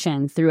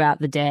information throughout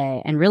the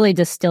day and really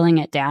distilling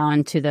it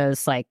down to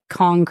those like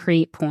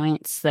concrete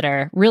points that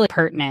are really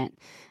pertinent,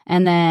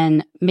 and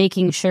then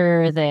making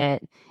sure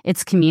that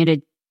it's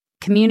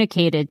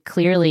communicated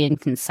clearly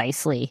and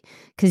concisely,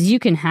 because you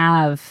can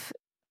have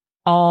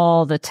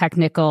all the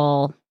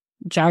technical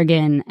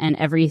jargon and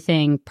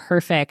everything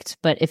perfect,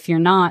 but if you're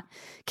not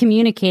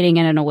communicating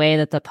it in a way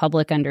that the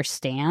public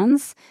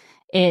understands,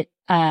 it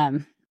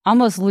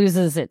almost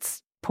loses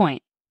its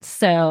point.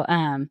 So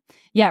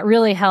yeah, it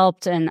really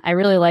helped, and I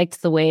really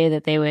liked the way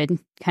that they would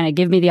kind of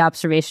give me the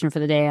observation for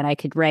the day and I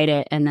could write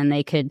it, and then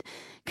they could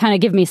kind of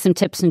give me some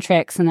tips and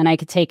tricks, and then I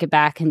could take it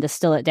back and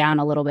distill it down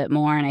a little bit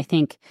more. And I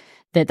think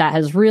that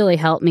has really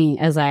helped me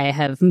as I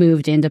have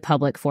moved into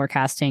public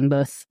forecasting,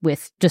 both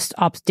with just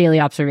daily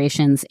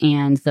observations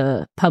and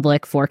the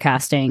public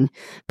forecasting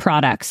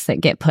products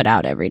that get put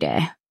out every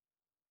day.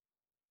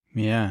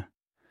 Yeah.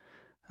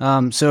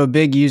 So a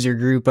big user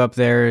group up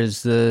there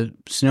is the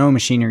snow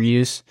machinery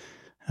use.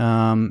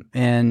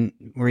 And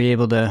were you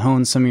able to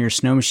hone some of your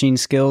snow machine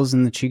skills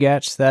in the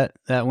Chugach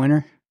that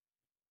winter?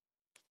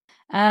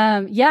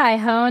 Yeah, I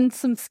honed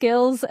some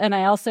skills, and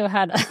I also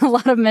had a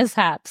lot of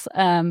mishaps.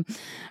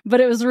 But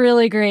it was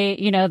really great.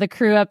 You know, the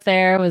crew up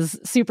there was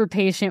super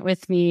patient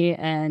with me,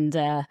 and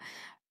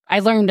I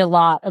learned a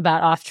lot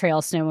about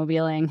off-trail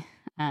snowmobiling.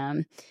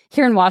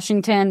 Here in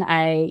Washington,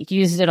 I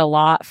used it a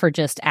lot for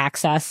just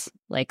access,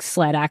 like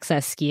sled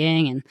access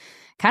skiing, and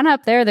kind of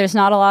up there's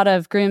not a lot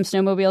of groomed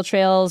snowmobile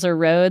trails or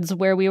roads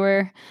where we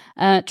were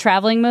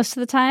traveling most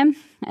of the time.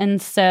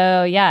 And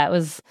so, yeah, it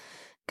was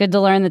good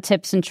to learn the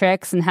tips and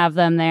tricks and have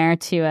them there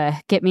to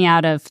get me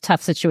out of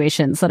tough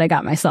situations that I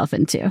got myself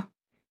into.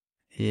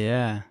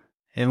 Yeah.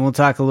 And we'll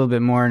talk a little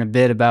bit more in a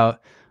bit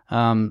about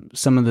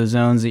some of the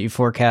zones that you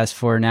forecast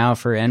for now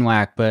for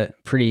NWAC,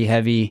 but pretty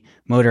heavy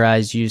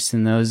motorized use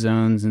in those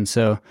zones. And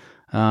so,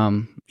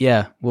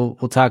 yeah, we'll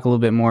talk a little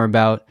bit more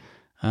about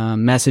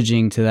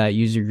messaging to that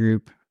user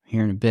group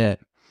here in a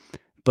bit.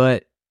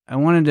 But I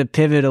wanted to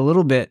pivot a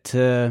little bit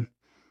to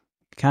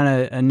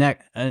kind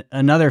of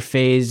another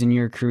phase in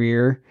your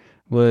career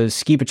was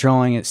ski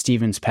patrolling at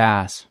Stevens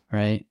Pass,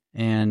 right?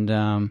 And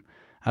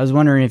I was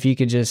wondering if you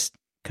could just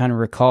kind of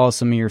recall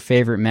some of your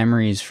favorite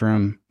memories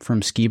from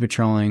ski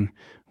patrolling.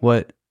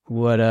 What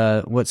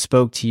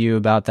spoke to you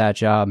about that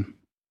job?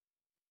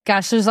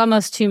 Gosh, there's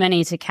almost too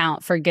many to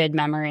count for good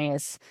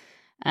memories.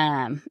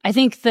 I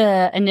think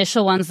the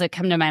initial ones that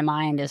come to my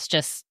mind is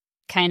just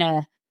kind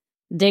of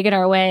digging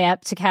our way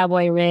up to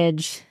Cowboy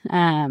Ridge,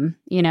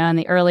 in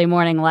the early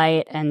morning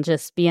light, and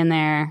just being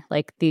there,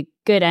 like the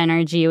good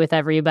energy with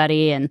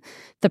everybody and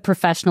the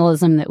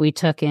professionalism that we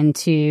took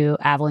into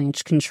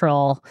avalanche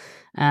control,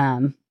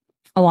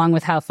 along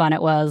with how fun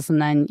it was.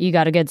 And then you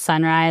got a good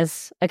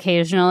sunrise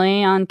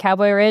occasionally on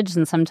Cowboy Ridge,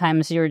 and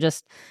sometimes you were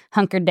just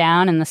hunkered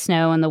down in the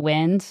snow and the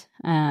wind.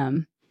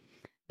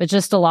 But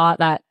just a lot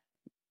that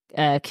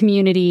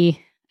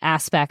community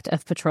aspect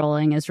of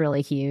patrolling is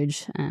really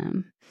huge.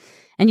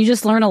 And you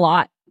just learn a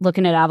lot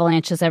looking at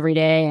avalanches every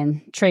day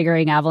and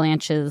triggering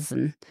avalanches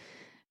and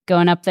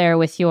going up there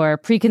with your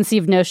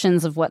preconceived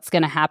notions of what's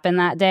going to happen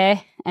that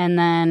day. And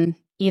then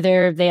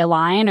either they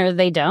align or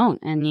they don't,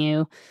 and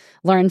you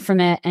learn from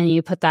it and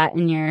you put that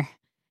in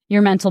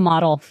your mental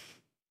model.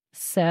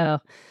 So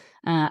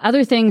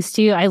other things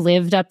too, I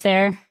lived up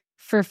there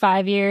for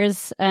 5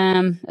 years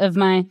of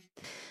my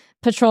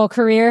patrol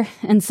career.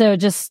 And so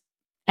just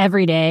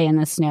every day in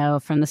the snow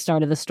from the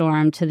start of the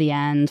storm to the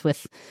end,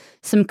 with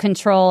some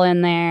control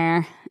in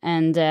there,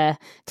 and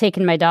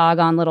taking my dog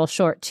on little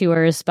short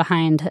tours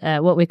behind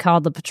what we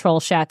called the Patrol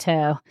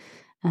Chateau.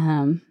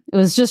 It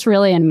was just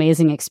really an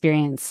amazing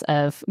experience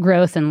of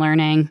growth and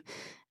learning,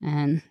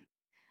 and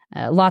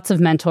lots of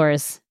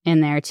mentors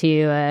in there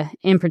too.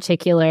 In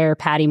particular,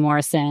 Patty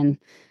Morrison,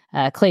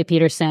 Clay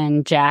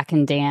Peterson, Jack,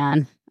 and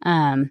Dan.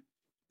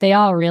 They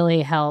all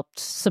really helped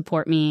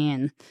support me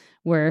and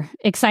were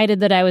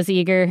excited that I was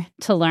eager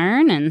to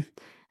learn,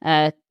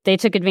 and they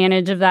took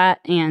advantage of that,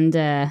 and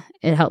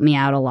it helped me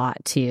out a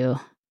lot too.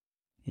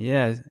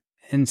 Yeah,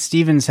 and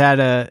Stevens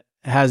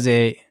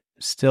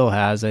still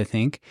has, I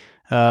think,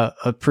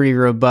 a pretty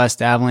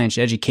robust avalanche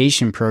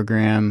education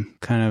program,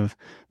 kind of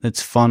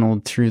that's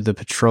funneled through the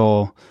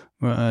patrol.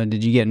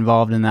 Did you get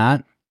involved in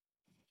that?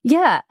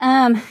 Yeah.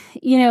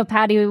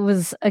 Patty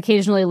was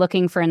occasionally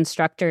looking for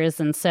instructors.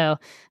 And so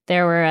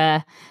there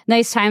were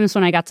nice times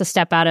when I got to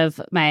step out of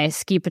my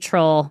ski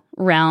patrol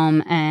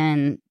realm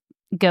and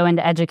go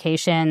into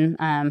education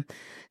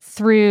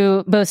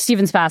through both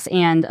Stevens Pass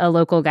and a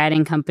local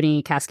guiding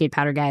company, Cascade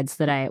Powder Guides,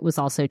 that I was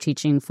also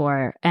teaching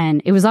for.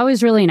 And it was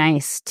always really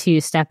nice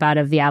to step out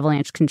of the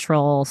avalanche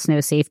control,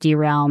 snow safety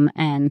realm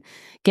and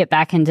get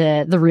back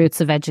into the roots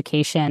of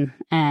education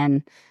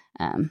and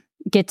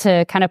get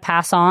to kind of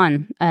pass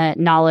on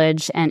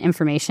knowledge and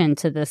information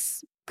to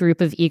this group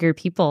of eager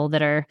people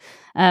that are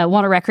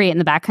want to recreate in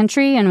the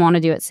backcountry and want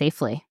to do it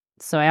safely.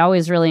 So I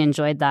always really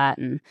enjoyed that.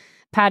 And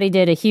Patty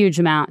did a huge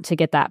amount to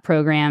get that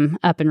program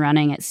up and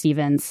running at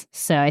Stevens.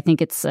 So I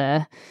think it's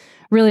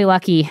really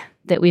lucky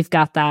that we've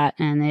got that,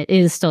 and it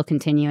is still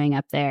continuing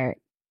up there.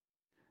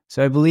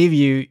 So I believe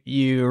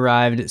you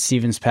arrived at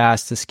Stevens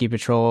Pass to ski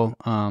patrol,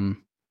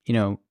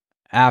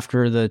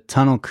 after the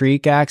Tunnel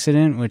Creek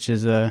accident, which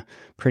is a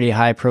pretty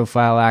high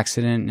profile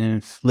accident. And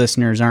if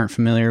listeners aren't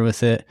familiar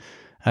with it,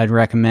 I'd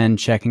recommend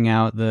checking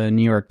out the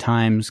New York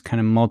Times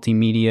kind of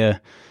multimedia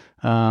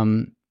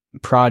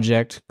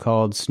project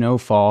called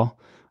Snowfall.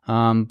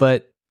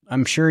 But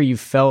I'm sure you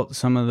felt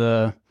some of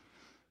the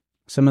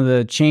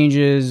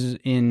changes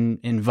in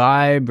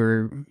vibe,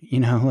 or,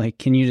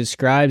 can you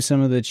describe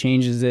some of the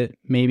changes that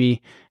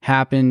maybe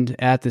happened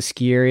at the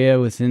ski area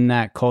within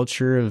that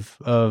culture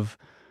of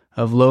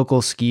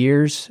local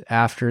skiers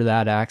after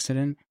that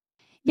accident?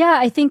 Yeah,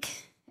 I think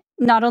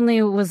not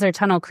only was there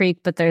Tunnel Creek,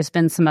 but there's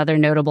been some other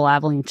notable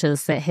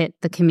avalanches that hit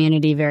the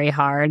community very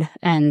hard.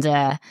 And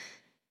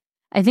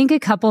I think a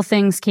couple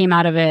things came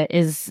out of it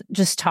is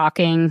just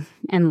talking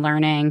and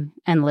learning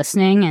and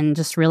listening, and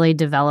just really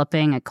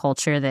developing a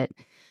culture that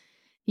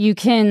you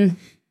can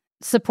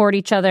support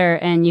each other,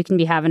 and you can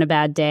be having a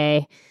bad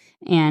day,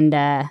 and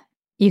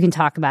you can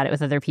talk about it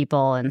with other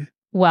people. And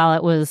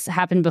while it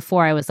happened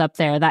before I was up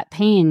there, that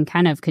pain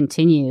kind of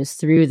continues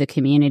through the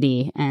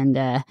community, and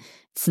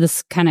it's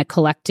this kind of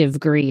collective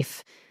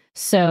grief.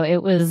 So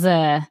it was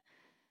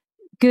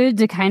good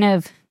to kind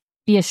of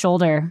be a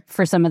shoulder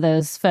for some of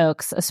those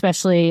folks,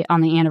 especially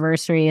on the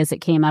anniversary as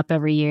it came up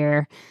every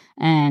year,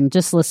 and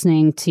just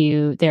listening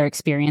to their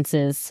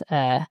experiences.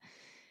 It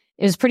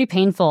was pretty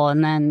painful.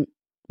 And then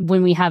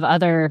when we have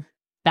other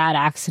bad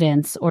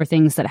accidents or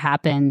things that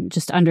happen,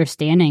 just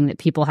understanding that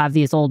people have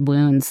these old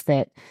wounds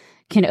that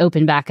can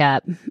open back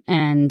up,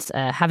 and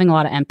having a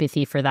lot of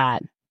empathy for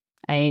that.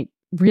 I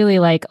really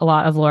like a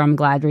lot of Laura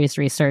McGladry's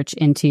research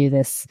into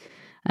this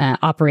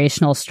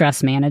operational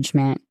stress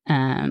management,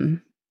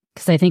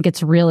 because I think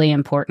it's really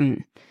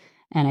important.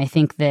 And I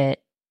think that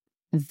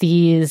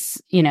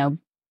these,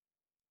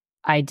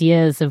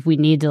 ideas of we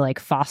need to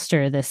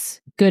foster this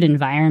good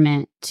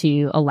environment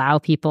to allow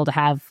people to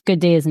have good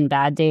days and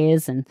bad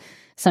days. And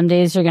some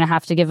days you're going to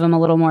have to give them a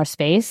little more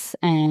space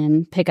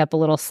and pick up a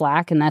little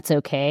slack, and that's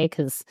okay,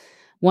 because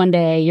one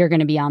day you're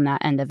going to be on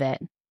that end of it.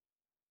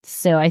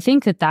 So I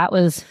think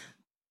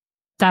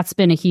that's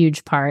been a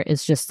huge part,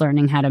 is just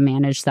learning how to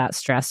manage that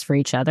stress for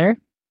each other.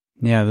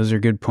 Yeah, those are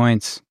good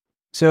points.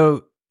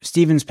 So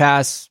Stevens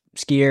Pass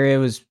ski area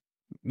was,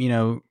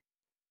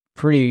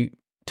 pretty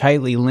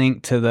tightly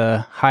linked to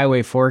the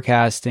highway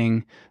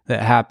forecasting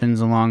that happens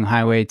along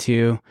Highway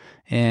 2.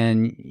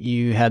 And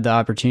you had the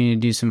opportunity to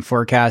do some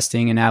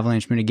forecasting and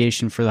avalanche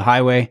mitigation for the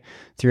highway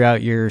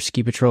throughout your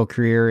ski patrol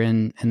career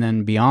and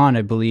then beyond,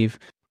 I believe.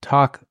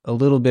 Talk a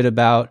little bit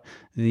about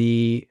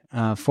the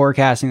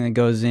forecasting that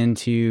goes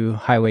into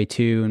Highway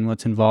 2 and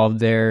what's involved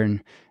there,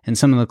 and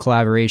some of the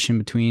collaboration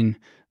between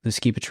the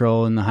ski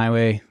patrol and the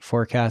highway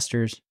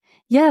forecasters.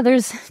 Yeah,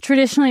 there's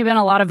traditionally been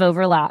a lot of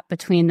overlap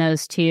between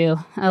those two.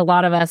 A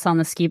lot of us on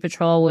the ski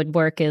patrol would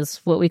work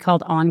as what we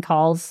called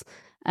on-calls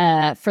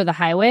for the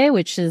highway,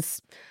 which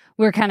is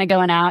we're kind of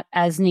going out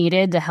as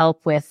needed to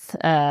help with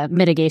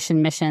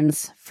mitigation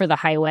missions for the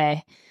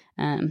highway.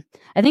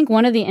 I think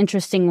one of the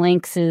interesting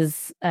links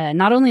is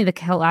not only the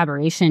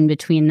collaboration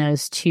between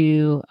those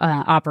two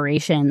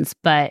operations,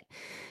 but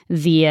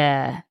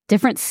the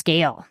different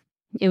scale.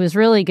 It was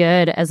really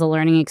good as a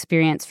learning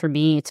experience for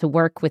me to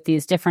work with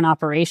these different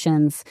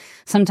operations,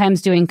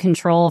 sometimes doing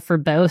control for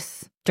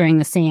both during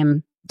the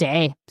same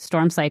day,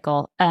 storm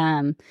cycle,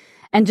 and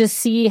just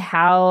see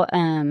how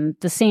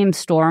the same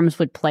storms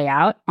would play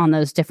out on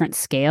those different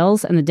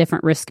scales and the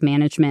different risk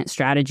management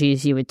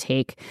strategies you would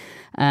take,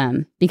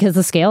 because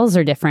the scales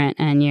are different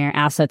and your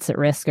assets at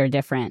risk are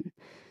different.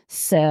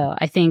 So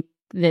I think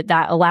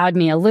that allowed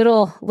me a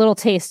little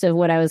taste of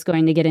what I was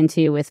going to get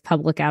into with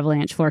public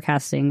avalanche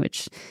forecasting,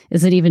 which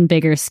is an even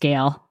bigger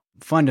scale.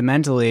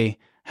 Fundamentally,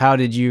 how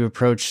did you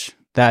approach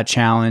that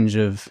challenge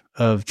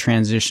of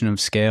transition of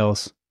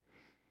scales?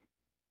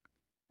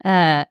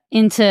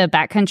 Into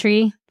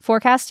backcountry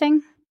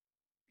forecasting?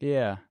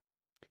 Yeah,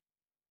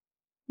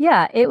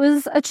 it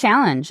was a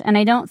challenge. And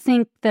I don't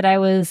think that I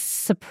was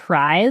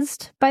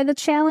surprised by the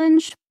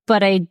challenge,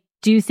 but I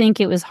do think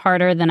it was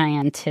harder than I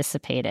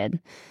anticipated.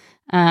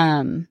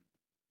 I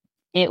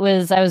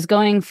was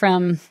going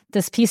from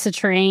this piece of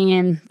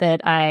terrain that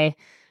I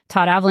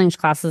taught avalanche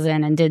classes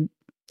in and did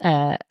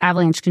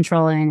avalanche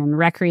controlling and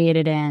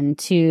recreated in,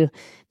 to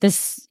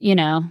this,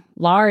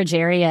 large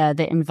area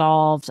that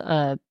involved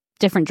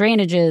different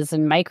drainages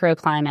and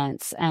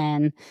microclimates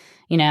and,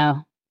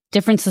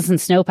 differences in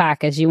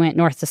snowpack as you went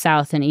north to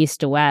south and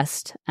east to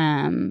west.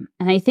 And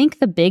I think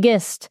the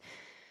biggest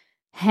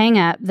hang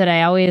up that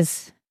I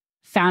always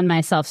found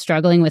myself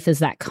struggling with is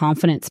that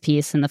confidence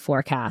piece in the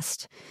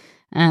forecast.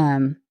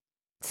 So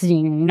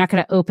you're not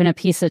going to open a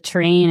piece of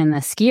terrain in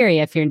the ski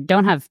area if you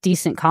don't have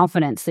decent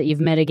confidence that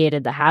you've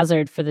mitigated the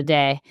hazard for the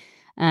day.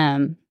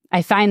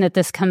 I find that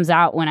this comes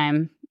out when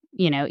I'm,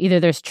 either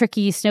there's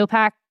tricky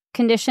snowpack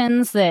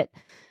conditions that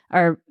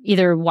are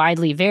either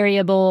widely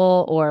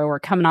variable, or we're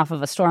coming off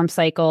of a storm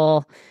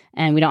cycle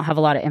and we don't have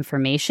a lot of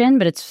information,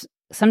 but it's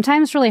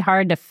sometimes really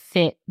hard to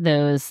fit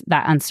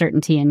that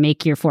uncertainty and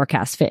make your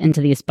forecast fit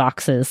into these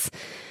boxes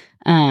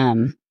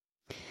that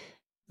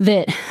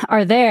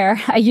are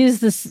there. I use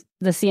the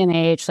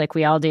CMAH like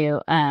we all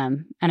do,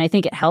 and I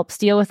think it helps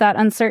deal with that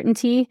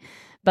uncertainty.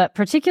 But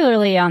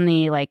particularly on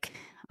the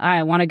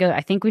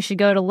I think we should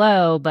go to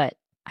low, but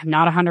I'm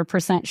not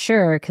 100%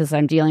 sure because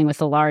I'm dealing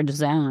with a large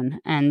zone.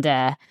 And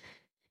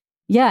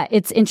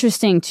it's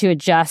interesting to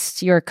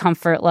adjust your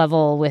comfort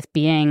level with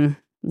being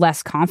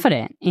less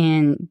confident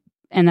and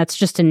that's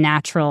just a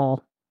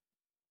natural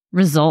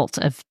result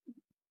of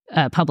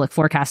public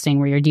forecasting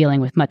where you're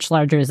dealing with much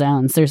larger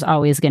zones. There's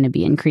always going to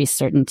be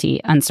increased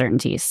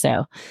uncertainty.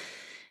 So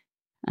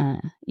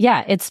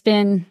it's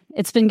been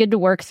good to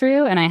work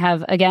through. And I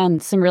have, again,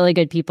 some really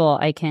good people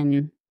I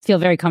can feel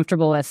very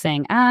comfortable with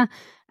saying, I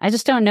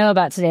just don't know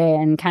about today,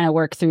 and kind of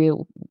work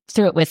through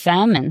it with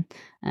them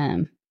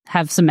and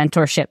have some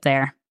mentorship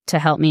there to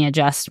help me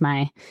adjust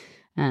my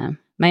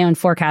own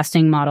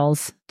forecasting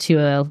models to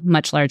a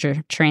much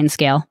larger terrain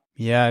scale.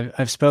 Yeah,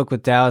 I've spoke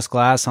with Dallas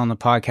Glass on the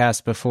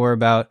podcast before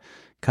about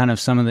kind of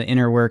some of the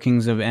inner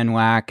workings of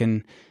NWAC,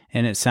 and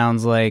it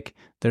sounds like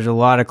there's a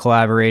lot of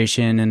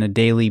collaboration and a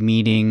daily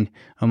meeting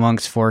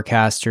amongst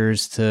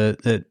forecasters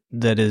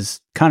that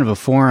is kind of a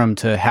forum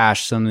to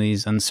hash some of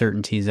these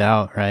uncertainties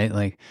out, right?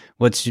 Like,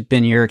 what's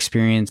been your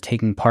experience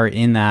taking part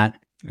in that,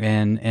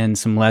 and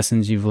some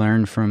lessons you've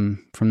learned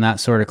from that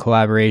sort of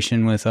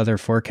collaboration with other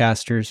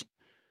forecasters?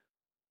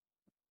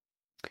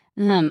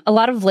 A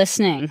lot of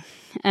listening,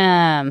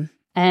 and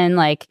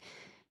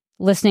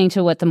listening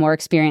to what the more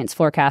experienced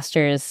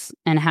forecasters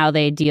and how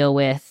they deal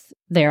with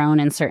their own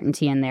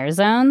uncertainty in their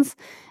zones.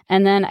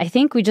 And then I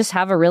think we just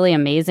have a really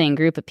amazing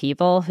group of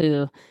people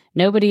who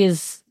nobody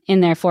is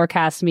in their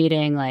forecast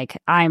meeting like,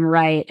 I'm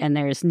right and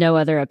there's no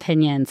other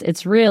opinions.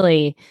 It's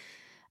really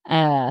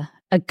a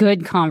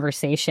good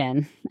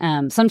conversation.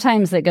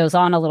 Sometimes it goes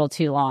on a little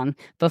too long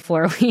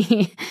before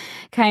we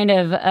kind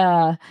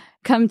of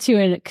come to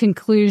a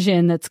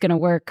conclusion that's going to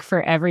work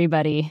for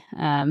everybody.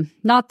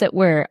 Not that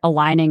we're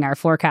aligning our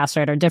forecast,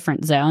 right? Our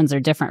different zones are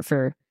different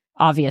for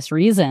obvious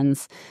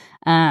reasons.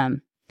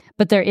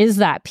 But there is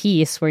that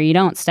piece where you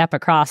don't step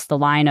across the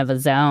line of a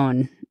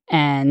zone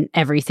and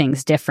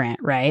everything's different,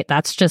 right?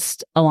 That's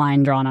just a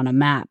line drawn on a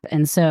map.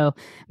 And so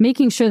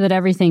making sure that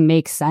everything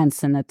makes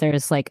sense and that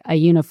there's like a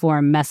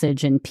uniform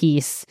message and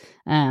piece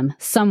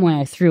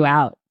somewhere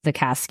throughout the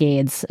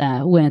Cascades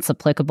when it's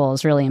applicable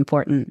is really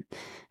important.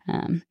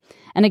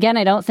 And again,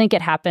 I don't think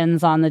it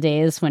happens on the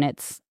days when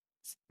it's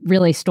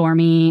really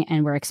stormy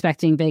and we're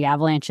expecting big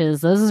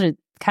avalanches. Those are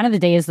kind of the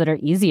days that are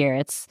easier.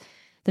 It's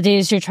the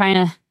days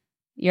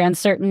you're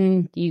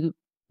uncertain, you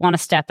want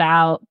to step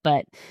out,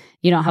 but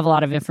you don't have a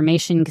lot of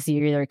information because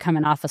you're either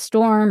coming off a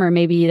storm or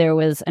maybe there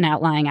was an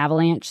outlying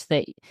avalanche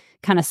that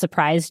kind of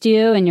surprised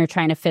you and you're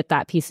trying to fit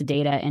that piece of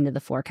data into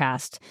the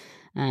forecast.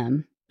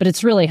 But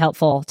it's really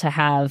helpful to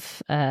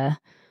have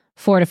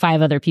 4 to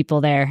 5 other people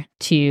there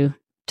to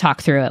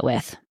talk through it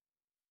with.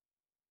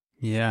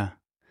 Yeah.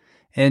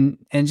 And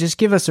just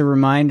give us a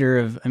reminder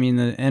of,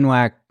 the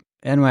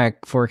NWAC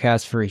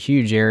forecast for a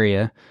huge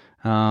area,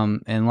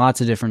 and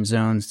lots of different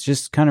zones.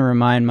 Just kind of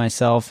remind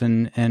myself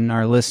and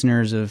our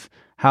listeners of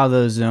how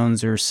those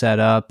zones are set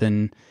up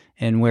and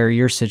where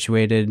you're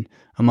situated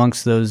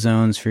amongst those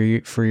zones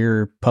for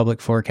your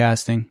public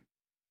forecasting.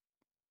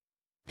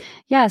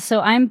 Yeah,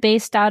 so I'm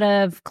based out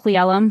of Cle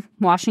Elum,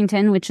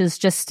 Washington, which is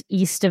just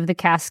east of the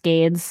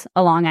Cascades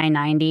along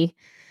I-90.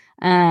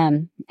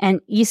 And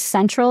East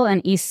Central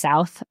and East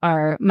South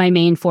are my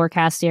main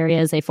forecast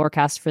areas. I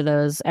forecast for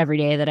those every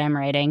day that I'm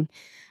writing.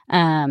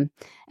 And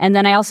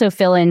then I also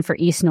fill in for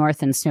East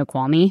North and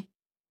Snoqualmie,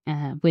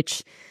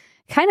 which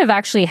kind of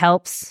actually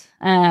helps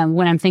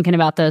when I'm thinking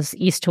about those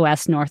east to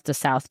west, north to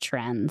south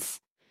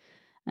trends.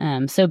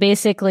 So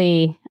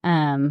basically,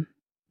 on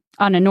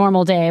a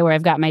normal day where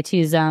I've got my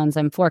 2 zones,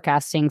 I'm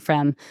forecasting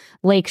from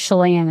Lake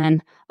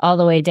Chelan all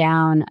the way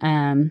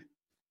down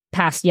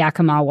past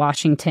Yakima,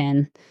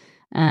 Washington,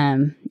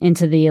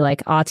 into the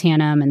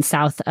Autanum and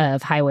south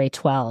of Highway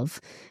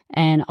 12,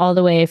 and all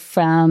the way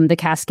from the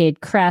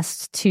Cascade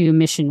Crest to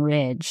Mission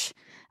Ridge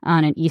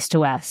on an east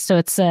to west. So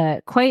it's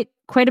quite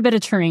a bit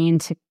of terrain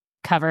to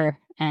cover.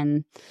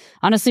 And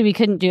honestly, we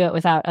couldn't do it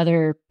without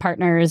other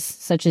partners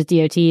such as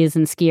DOTs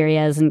and ski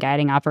areas and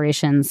guiding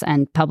operations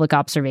and public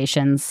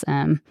observations.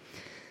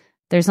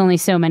 There's only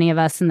so many of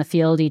us in the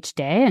field each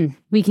day, and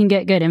we can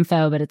get good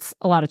info, but it's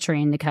a lot of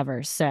terrain to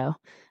cover. So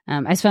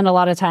I spend a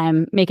lot of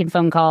time making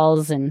phone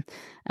calls and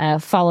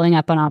following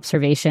up on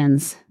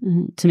observations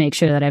to make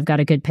sure that I've got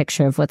a good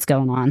picture of what's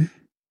going on.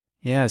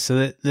 Yeah, so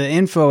the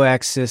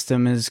InfoX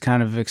system has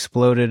kind of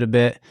exploded a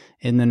bit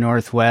in the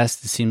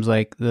Northwest. It seems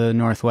like the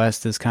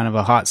Northwest is kind of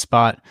a hot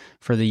spot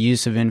for the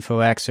use of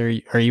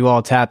InfoX. Are you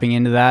all tapping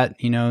into that,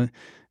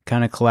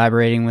 kind of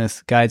collaborating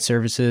with guide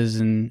services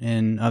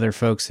and other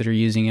folks that are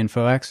using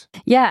InfoX?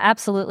 Yeah,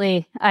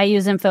 absolutely. I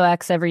use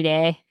InfoX every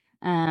day.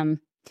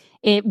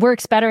 It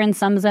works better in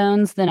some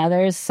zones than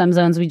others. Some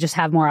zones we just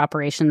have more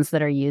operations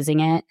that are using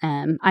it.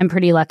 I'm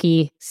pretty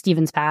lucky.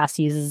 Stevens Pass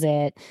uses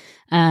it.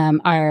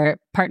 Our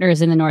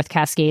partners in the North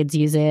Cascades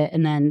use it.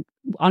 And then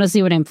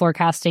honestly, when I'm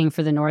forecasting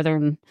for the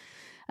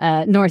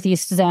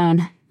northeast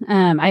zone,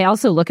 I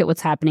also look at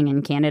what's happening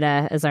in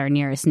Canada as our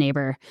nearest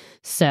neighbor.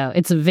 So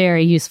it's a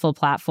very useful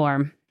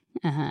platform,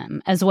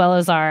 as well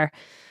as our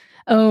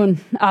own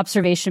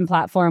observation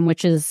platform,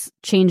 which is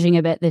changing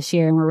a bit this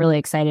year. And we're really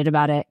excited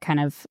about it, kind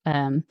of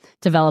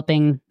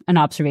developing an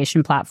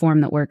observation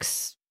platform that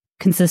works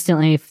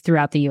consistently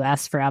throughout the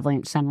US for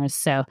avalanche centers.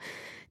 So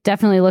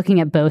definitely looking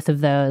at both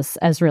of those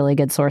as really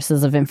good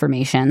sources of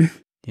information.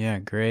 Yeah,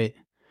 great.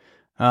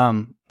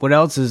 What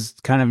else is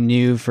kind of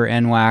new for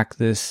NWAC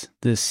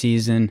this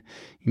season?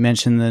 You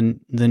mentioned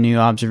the new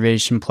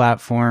observation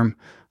platform.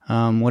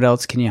 What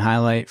else can you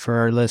highlight for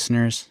our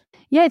listeners?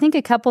 Yeah, I think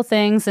a couple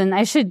things, and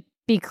I should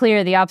be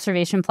clear, the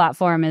observation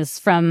platform is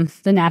from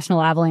the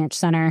National Avalanche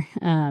Center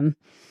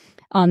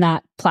on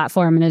that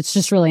platform, and it's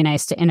just really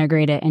nice to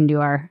integrate it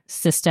into our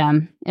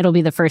system. It'll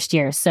be the first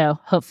year, so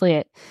hopefully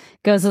it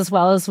goes as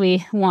well as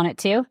we want it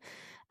to.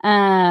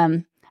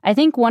 I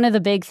think one of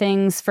the big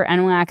things for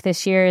NWAC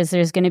this year is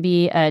there's going to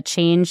be a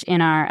change in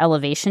our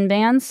elevation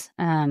bands.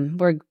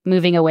 We're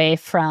moving away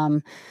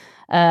from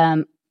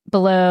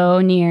below,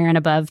 near, and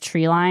above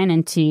tree line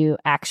into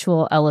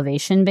actual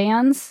elevation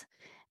bands.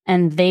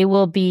 And they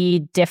will be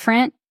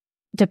different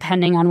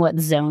depending on what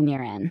zone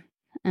you're in.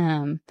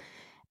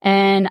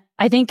 And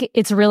I think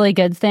it's a really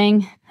good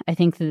thing. I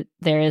think that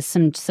there is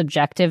some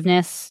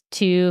subjectiveness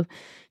to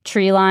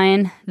tree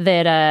line,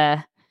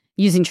 that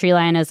using tree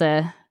line as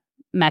a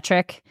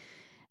metric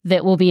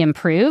that will be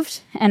improved.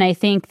 And I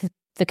think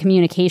the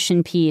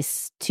communication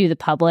piece to the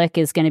public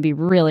is going to be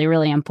really,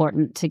 really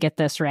important to get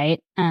this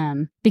right.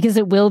 Because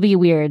it will be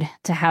weird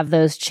to have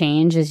those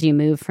change as you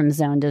move from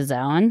zone to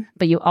zone,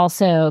 but you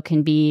also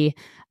can be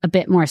a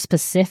bit more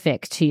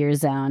specific to your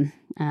zone.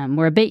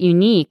 We're a bit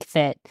unique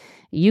that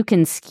you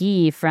can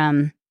ski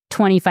from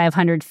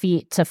 2,500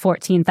 feet to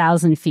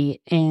 14,000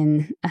 feet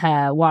in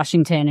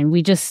Washington, and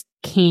we just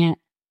can't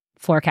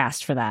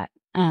forecast for that.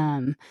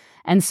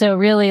 And so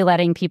really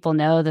letting people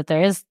know that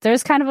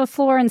there's kind of a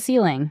floor and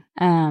ceiling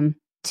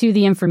to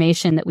the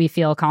information that we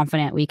feel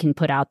confident we can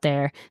put out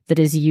there that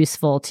is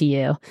useful to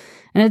you.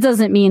 And it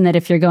doesn't mean that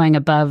if you're going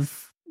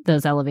above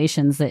those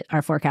elevations that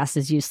our forecast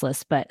is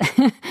useless, but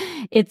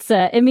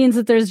it means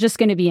that there's just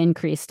going to be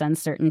increased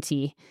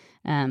uncertainty.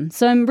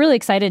 So I'm really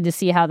excited to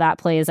see how that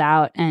plays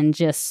out, and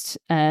just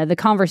the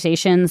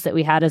conversations that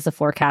we had as a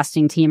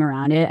forecasting team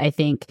around it, I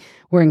think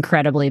were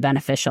incredibly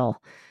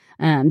beneficial.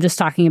 Just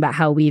talking about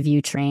how we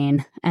view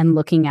terrain and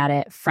looking at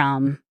it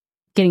from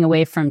getting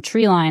away from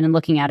tree line and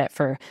looking at it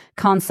for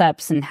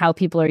concepts and how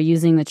people are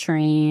using the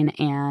terrain,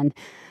 and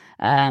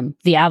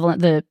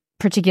the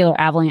particular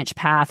avalanche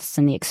paths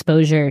and the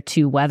exposure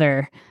to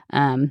weather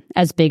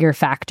as bigger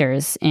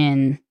factors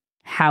in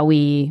how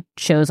we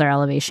chose our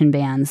elevation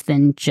bands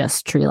than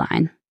just tree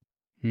line.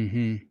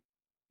 Mm-hmm.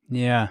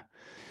 Yeah.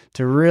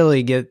 To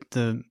really get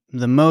the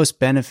most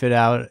benefit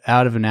out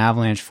of an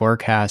avalanche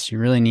forecast, you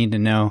really need to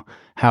know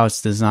how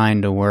it's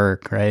designed to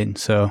work, right?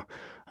 So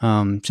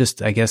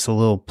just, I guess, a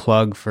little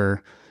plug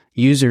for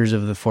users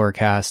of the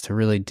forecast to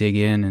really dig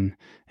in.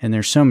 And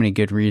there's so many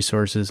good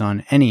resources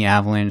on any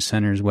Avalanche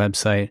Center's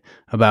website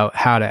about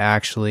how to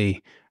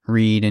actually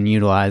read and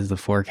utilize the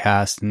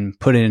forecast and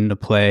put it into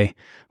play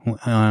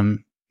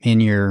in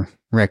your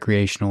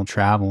recreational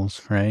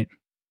travels, right?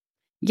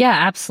 Yeah,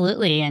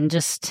 absolutely. And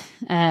just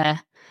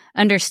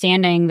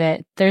understanding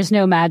that there's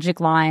no magic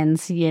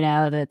lines,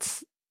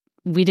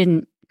 we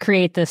didn't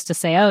create this to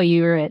say, oh,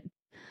 you were at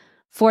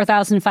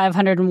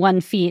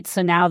 4,501 feet,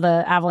 so now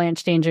the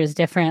avalanche danger is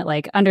different.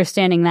 Like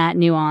understanding that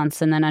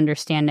nuance, and then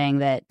understanding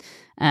that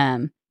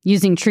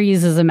using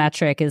trees as a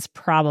metric is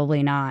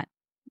probably not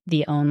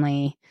the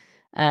only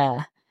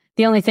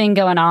thing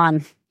going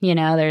on.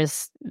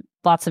 There's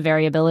lots of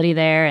variability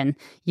there, and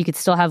you could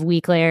still have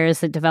weak layers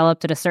that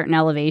developed at a certain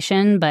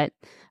elevation, but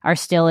are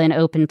still in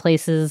open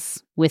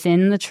places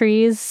within the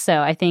trees.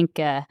 So I think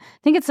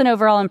it's an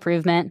overall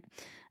improvement.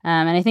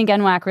 And I think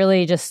NWAC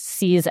really just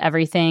sees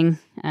everything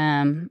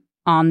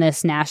on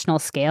this national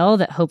scale,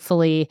 that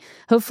hopefully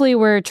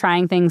we're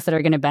trying things that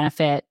are going to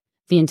benefit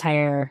the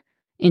entire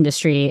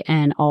industry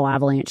and all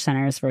avalanche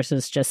centers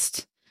versus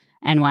just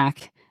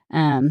NWAC.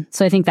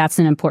 So I think that's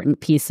an important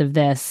piece of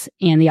this,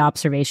 and the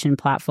observation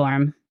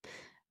platform.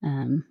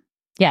 And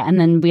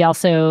then we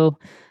also,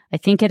 I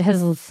think it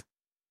has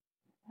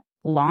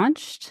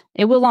launched.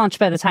 It will launch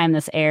by the time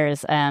this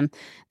airs.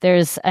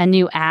 There's a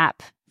new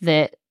app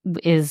that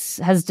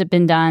has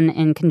been done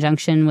in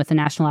conjunction with the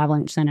National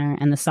Avalanche Center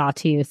and the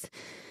Sawtooth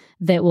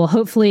that will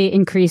hopefully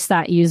increase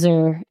that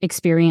user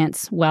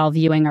experience while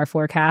viewing our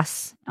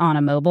forecasts on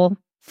a mobile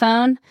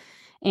phone.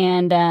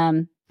 And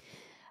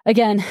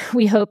again,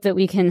 we hope that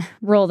we can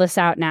roll this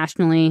out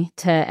nationally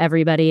to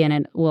everybody, and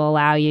it will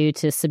allow you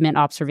to submit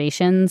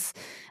observations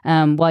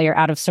while you're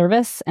out of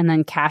service and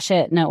then cache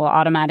it, and it will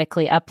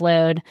automatically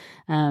upload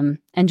and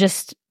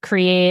just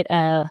create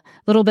a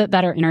little bit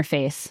better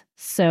interface.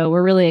 So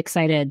we're really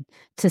excited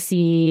to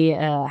see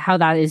how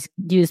that is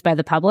used by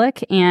the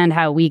public and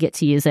how we get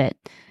to use it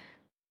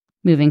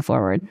moving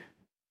forward.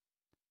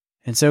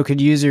 And so could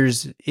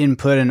users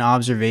input an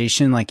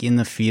observation like in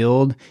the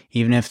field,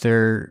 even if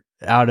they're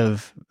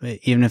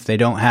even if they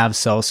don't have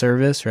cell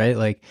service, right?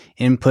 Like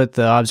input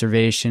the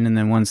observation, and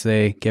then once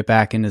they get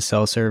back into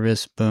cell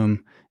service,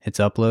 boom, it's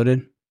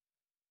uploaded?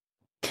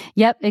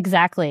 Yep,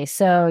 exactly.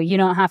 So you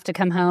don't have to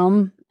come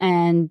home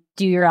and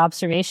do your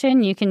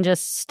observation. You can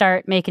just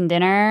start making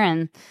dinner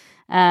and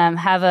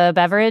have a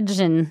beverage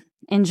and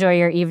enjoy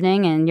your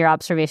evening, and your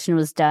observation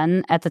was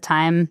done at the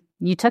time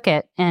you took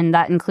it. And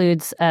that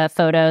includes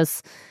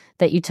photos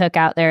that you took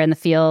out there in the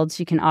fields.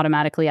 You can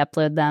automatically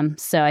upload them.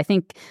 So I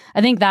think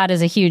that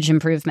is a huge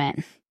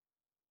improvement.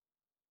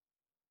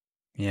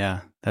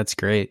 Yeah, that's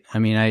great. I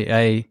mean,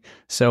 I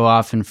so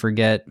often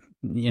forget,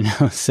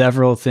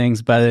 several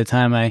things by the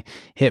time I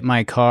hit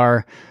my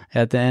car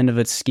at the end of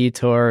its ski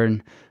tour,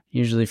 and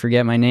usually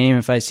forget my name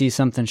if I see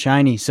something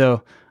shiny.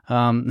 So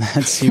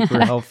that's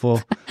super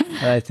helpful,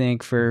 I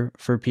think, for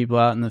people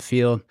out in the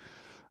field.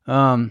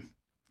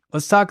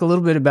 Let's talk a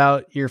little bit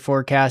about your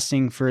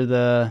forecasting for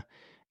the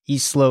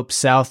East Slope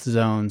South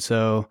Zone.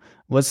 So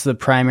what's the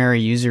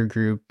primary user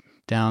group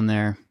down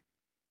there?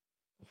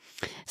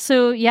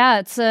 So yeah,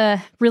 it's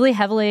a really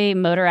heavily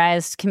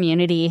motorized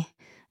community,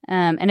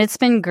 and it's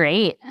been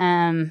great.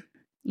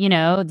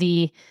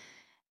 The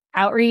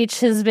outreach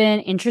has been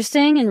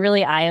interesting and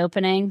really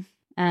eye-opening.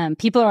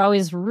 People are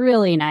always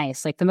really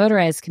nice. Like the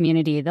motorized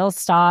community, they'll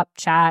stop,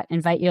 chat,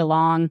 invite you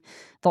along.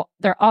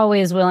 They're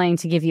always willing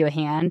to give you a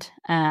hand,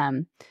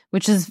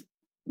 which has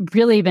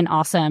really been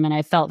awesome. And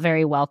I felt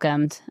very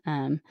welcomed.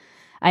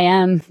 I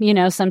am,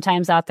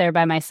 sometimes out there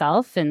by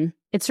myself, and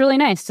it's really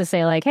nice to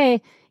say like,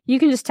 hey, you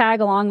can just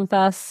tag along with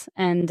us.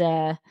 And,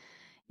 a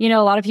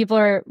lot of people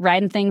are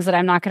riding things that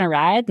I'm not going to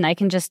ride, and I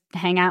can just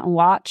hang out and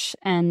watch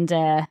and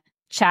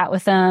chat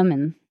with them.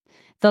 And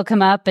they'll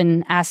come up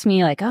and ask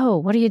me like, oh,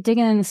 what are you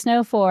digging in the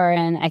snow for?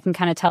 And I can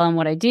kind of tell them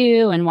what I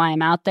do and why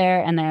I'm out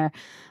there. And they're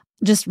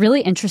just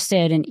really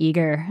interested and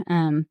eager.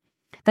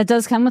 That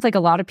does come with like a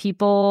lot of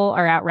people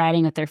are out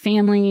riding with their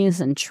families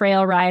and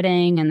trail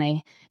riding, and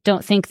they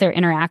don't think they're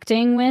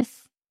interacting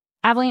with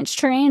avalanche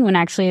terrain when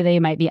actually they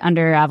might be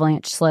under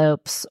avalanche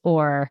slopes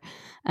or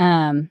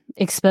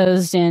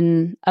exposed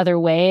in other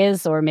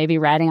ways, or maybe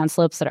riding on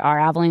slopes that are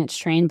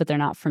avalanche terrain, but they're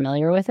not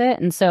familiar with it.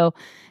 And so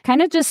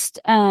kind of just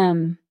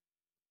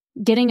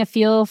getting a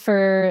feel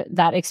for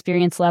that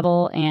experience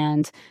level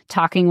and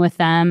talking with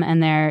them,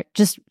 and they're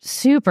just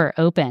super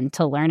open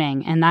to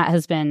learning. And that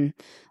has been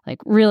like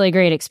really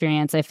great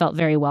experience. I felt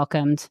very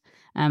welcomed.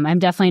 I'm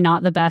definitely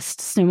not the best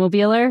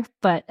snowmobiler,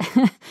 but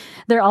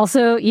they're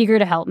also eager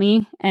to help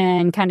me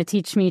and kind of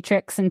teach me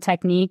tricks and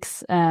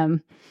techniques.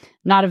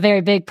 Not a very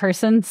big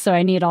person, so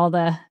I need all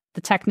the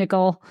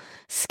technical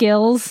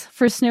skills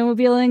for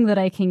snowmobiling that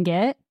I can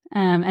get.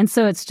 And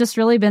so it's just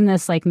really been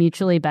this like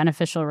mutually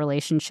beneficial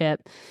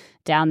relationship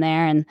down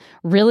there. And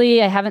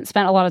really, I haven't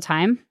spent a lot of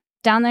time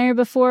down there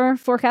before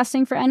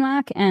forecasting for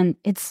NWAC, and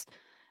it's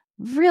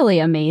really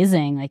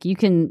amazing. Like you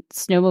can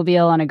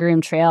snowmobile on a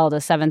groomed trail to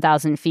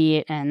 7,000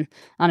 feet, and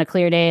on a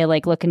clear day,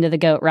 like look into the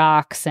Goat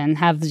Rocks and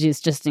have these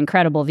just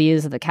incredible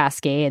views of the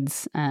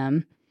Cascades,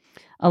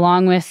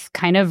 along with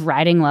kind of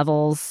riding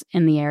levels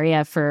in the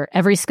area for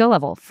every skill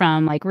level,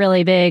 from like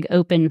really big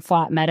open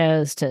flat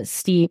meadows to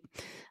steep,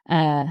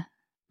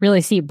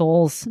 really steep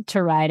bowls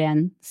to ride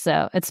in.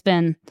 So it's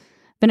been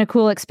a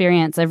cool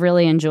experience. I've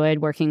really enjoyed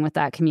working with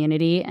that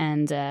community,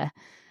 and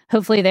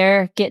hopefully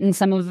they're getting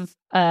some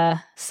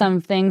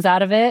things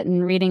out of it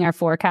and reading our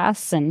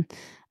forecasts and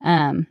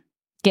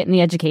getting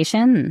the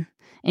education and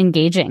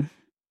engaging.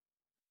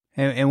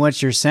 And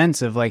what's your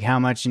sense of like how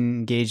much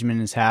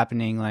engagement is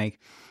happening? Like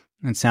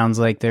it sounds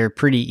like they're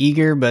pretty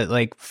eager, but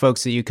like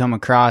folks that you come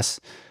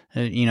across,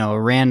 a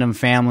random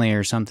family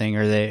or something,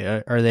 are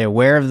they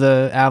aware of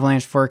the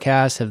avalanche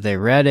forecast? Have they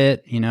read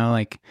it?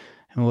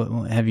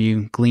 Have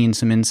you gleaned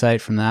some insight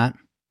from that?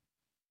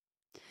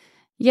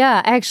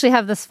 Yeah, I actually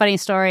have this funny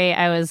story.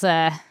 I was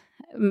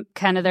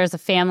there's a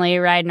family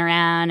riding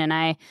around, and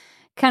I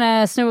kind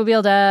of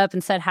snowmobiled up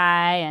and said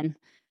hi, and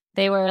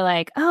they were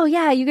like, oh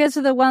yeah, you guys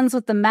are the ones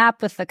with the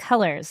map with the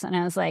colors. And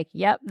I was like,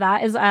 yep,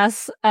 that is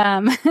us.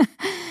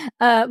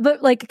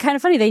 But like kind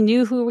of funny, they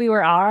knew who we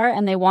are,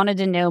 and they wanted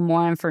to know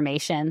more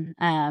information.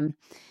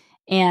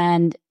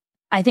 And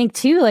I think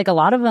too, like a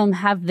lot of them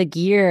have the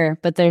gear,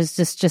 but there's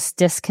just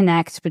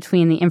disconnect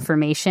between the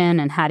information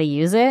and how to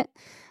use it.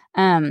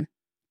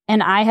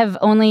 And I have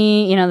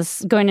only,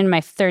 this is going into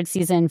my third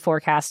season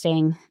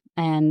forecasting,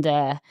 and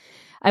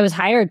I was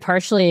hired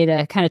partially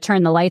to kind of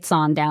turn the lights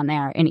on down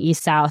there in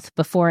East South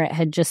before it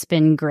had just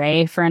been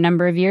gray for a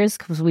number of years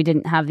because we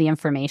didn't have the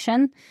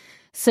information.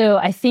 So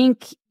I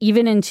think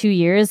even in 2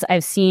 years,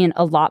 I've seen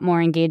a lot more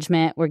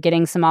engagement. We're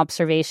getting some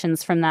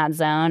observations from that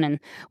zone, and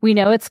we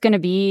know it's going to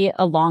be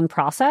a long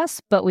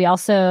process, but we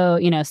also,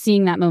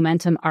 seeing that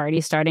momentum already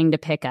starting to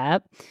pick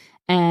up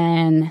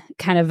and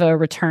kind of a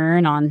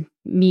return on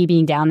me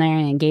being down there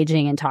and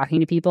engaging and talking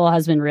to people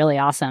has been really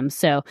awesome.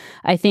 So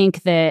I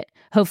think that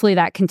hopefully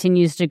that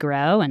continues to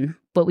grow. And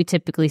what we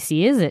typically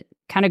see is it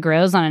kind of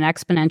grows on an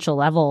exponential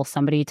level.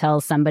 Somebody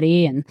tells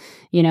somebody, and,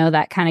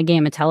 that kind of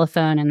game of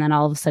telephone. And then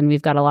all of a sudden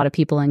we've got a lot of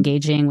people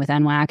engaging with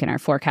NWAC and our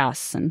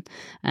forecasts. And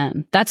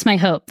that's my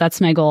hope.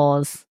 That's my goal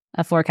as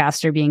a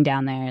forecaster being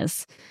down there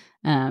is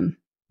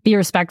be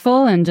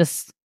respectful and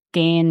just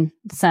gain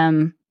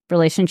some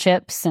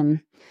relationships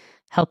and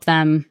help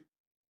them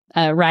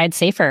ride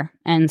safer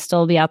and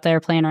still be out there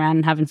playing around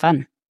and having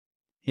fun.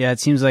 Yeah, it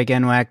seems like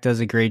NWAC does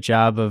a great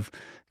job of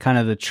kind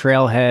of the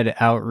trailhead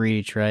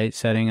outreach, right?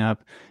 Setting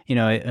up,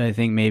 I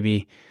think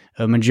maybe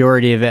a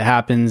majority of it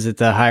happens at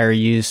the higher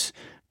use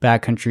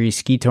backcountry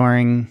ski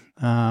touring,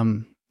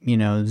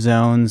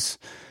 zones,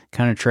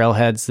 kind of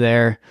trailheads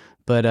there.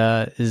 But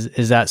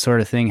is that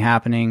sort of thing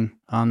happening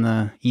on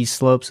the east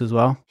slopes as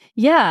well?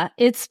 Yeah,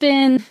 it's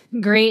been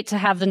great to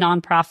have the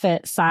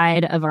nonprofit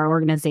side of our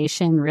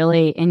organization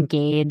really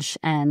engage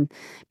and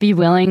be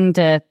willing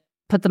to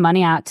put the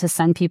money out to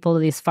send people to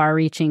these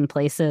far-reaching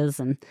places.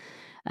 And,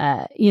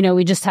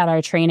 we just had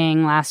our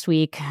training last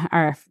week,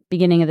 our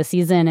beginning of the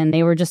season, and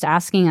they were just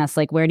asking us,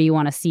 like, where do you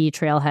want to see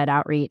trailhead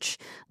outreach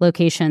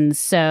locations?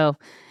 So,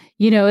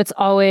 it's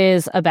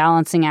always a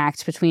balancing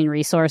act between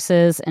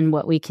resources and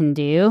what we can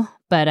do.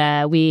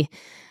 But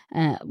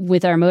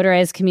with our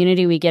motorized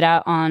community, we get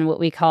out on what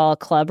we call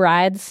club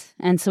rides.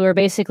 And so we're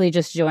basically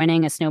just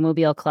joining a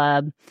snowmobile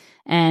club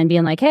and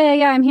being like, hey,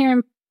 yeah, I'm here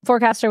in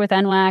Forecaster with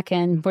NWAC,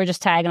 and we're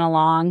just tagging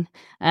along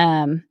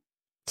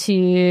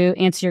to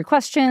answer your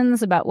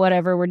questions about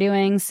whatever we're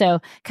doing. So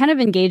kind of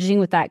engaging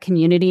with that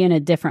community in a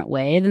different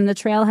way than the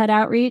trailhead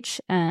outreach,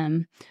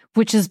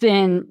 which has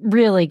been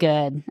really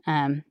good.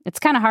 It's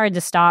kind of hard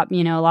to stop. A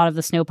lot of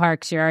the snow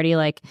parks, you're already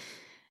like,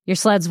 your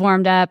sled's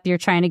warmed up, you're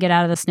trying to get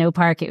out of the snow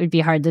park. It would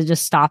be hard to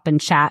just stop and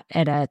chat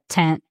at a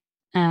tent.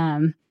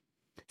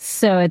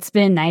 So it's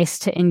been nice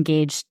to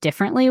engage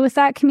differently with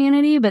that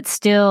community, but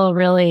still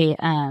really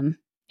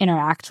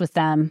interact with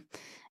them.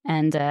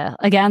 And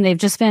again, they've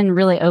just been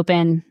really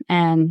open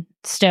and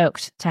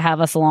stoked to have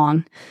us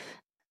along.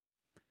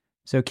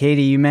 So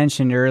Katie, you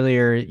mentioned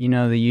earlier,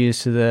 the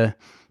use of the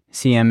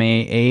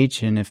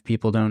CMAH, and if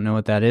people don't know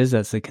what that is,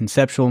 that's the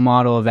conceptual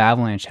model of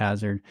avalanche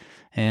hazard.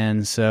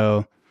 And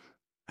so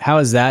how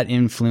has that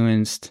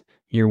influenced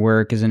your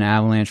work as an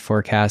avalanche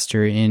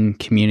forecaster in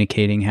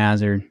communicating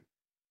hazard?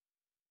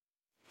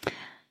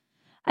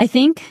 I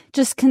think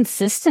just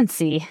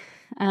consistency.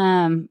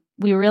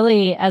 We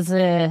really, as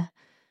a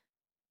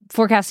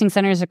forecasting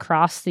centers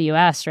across the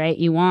U.S., right,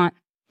 you want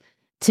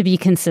to be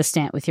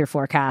consistent with your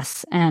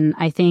forecasts. And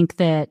I think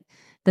that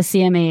the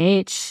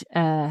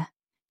CMAH,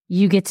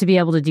 you get to be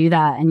able to do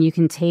that, and you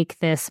can take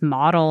this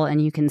model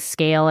and you can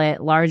scale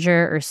it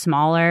larger or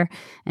smaller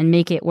and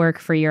make it work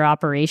for your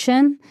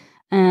operation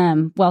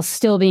while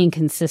still being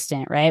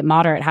consistent, right?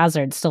 Moderate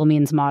hazard still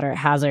means moderate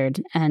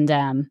hazard.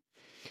 And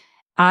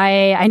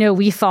I know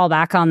we fall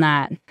back on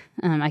that.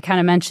 I kind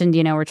of mentioned,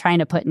 we're trying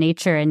to put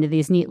nature into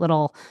these neat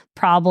little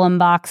problem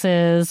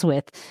boxes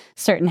with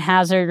certain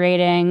hazard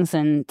ratings,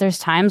 and there's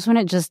times when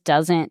it just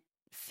doesn't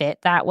fit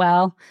that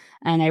well.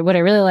 And what I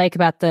really like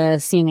about the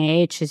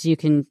CMAH is you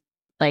can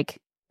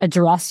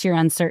address your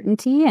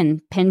uncertainty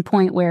and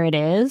pinpoint where it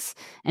is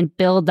and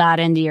build that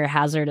into your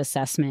hazard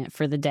assessment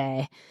for the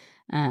day.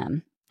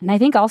 And I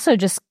think also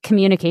just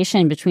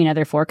communication between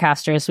other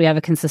forecasters, we have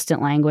a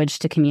consistent language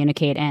to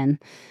communicate in,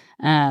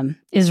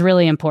 is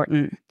really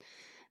important.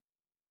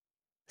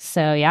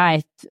 So yeah,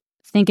 I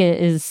think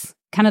it is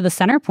kind of the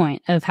center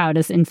point of how it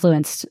has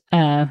influenced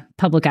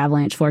public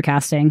avalanche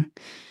forecasting.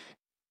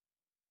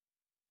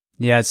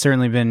 Yeah, it's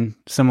certainly been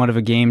somewhat of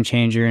a game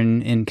changer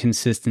in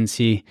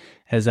consistency,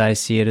 as I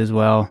see it as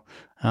well.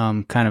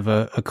 Kind of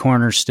a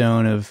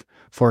cornerstone of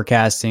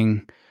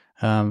forecasting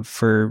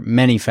for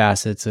many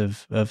facets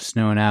of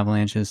snow and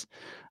avalanches.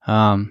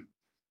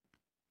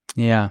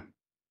 Yeah.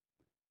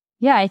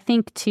 Yeah, I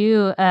think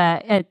too,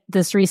 at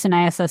this recent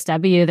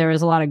ISSW, there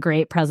was a lot of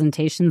great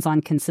presentations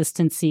on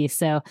consistency.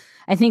 So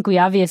I think we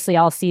obviously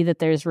all see that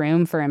there's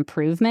room for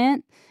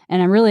improvement.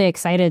 And I'm really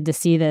excited to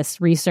see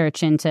this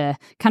research into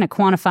kind of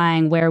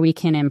quantifying where we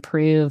can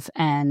improve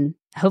and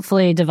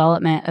hopefully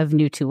development of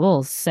new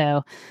tools.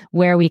 So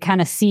where we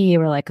kind of see,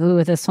 we're like,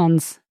 ooh, this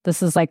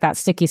is like that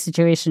sticky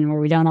situation where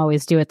we don't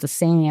always do it the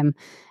same,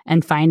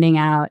 and finding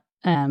out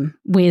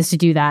ways to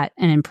do that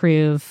and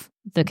improve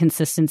the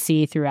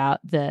consistency throughout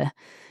the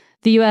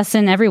U.S.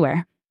 and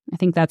everywhere. I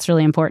think that's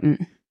really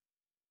important.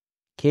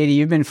 Katie,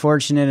 you've been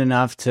fortunate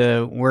enough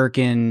to work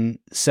in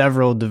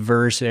several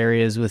diverse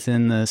areas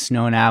within the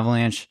snow and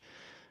avalanche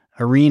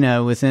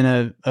arena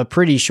within a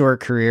pretty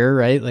short career,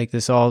 right? Like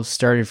this all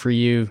started for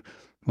you,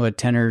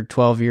 10 or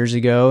 12 years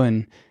ago?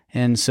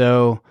 And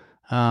so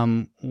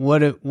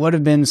what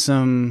have been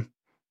some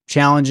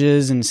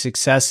challenges and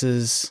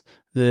successes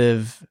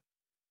that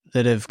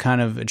have kind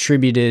of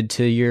attributed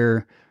to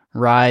your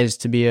rise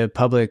to be a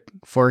public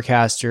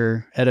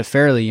forecaster at a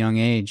fairly young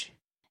age?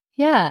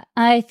 Yeah,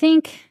 I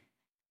think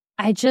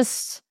I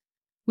just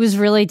was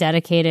really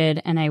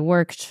dedicated and I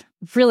worked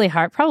really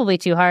hard, probably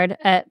too hard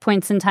at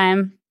points in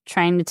time,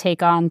 trying to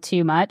take on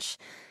too much.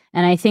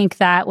 And I think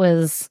that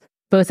was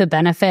both a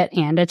benefit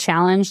and a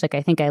challenge. Like,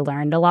 I think I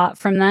learned a lot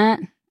from that.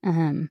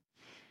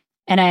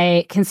 And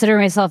I consider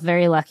myself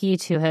very lucky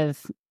to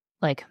have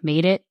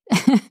made it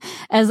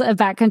as a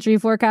backcountry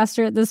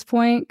forecaster at this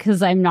point,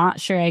 because I'm not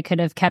sure I could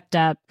have kept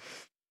up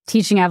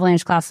teaching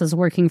avalanche classes,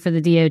 working for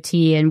the DOT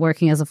and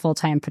working as a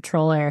full-time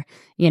patroller,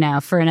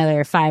 for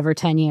another 5 or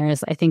 10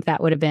 years. I think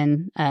that would have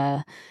been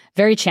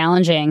very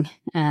challenging.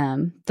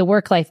 The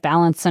work-life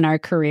balance in our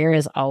career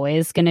is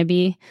always going to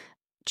be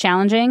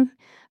challenging,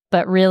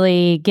 but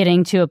really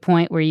getting to a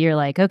point where you're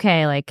like,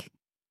 okay,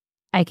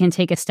 I can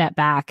take a step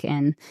back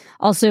and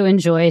also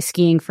enjoy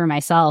skiing for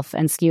myself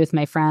and ski with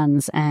my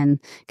friends and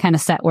kind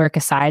of set work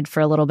aside for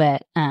a little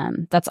bit.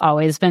 That's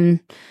always been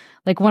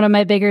one of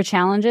my bigger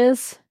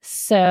challenges.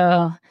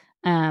 So,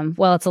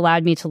 it's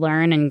allowed me to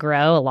learn and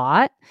grow a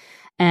lot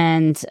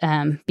and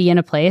be in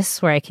a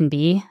place where I can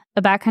be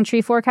a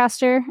backcountry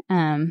forecaster.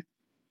 I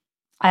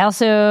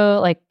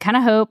also kind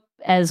of hope,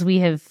 as we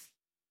have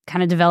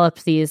kind of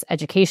developed these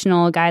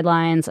educational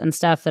guidelines and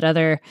stuff, that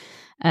other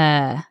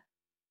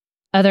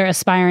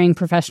aspiring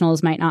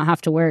professionals might not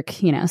have to work,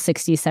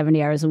 60,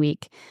 70 hours a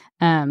week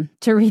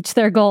to reach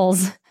their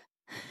goals.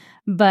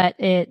 But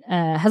it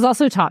has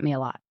also taught me a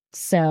lot.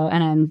 So,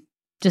 and I'm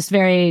just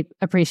very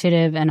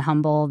appreciative and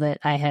humble that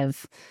I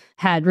have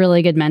had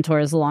really good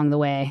mentors along the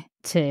way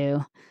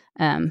to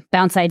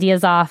bounce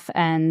ideas off,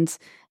 and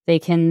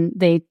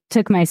they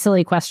took my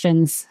silly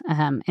questions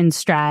in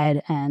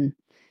stride and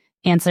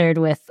answered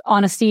with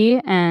honesty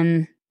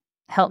and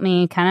helped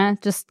me kind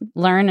of just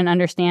learn and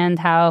understand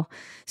how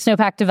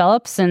snowpack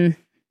develops and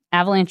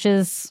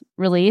avalanches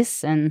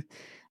release, and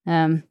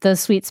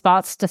those sweet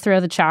spots to throw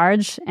the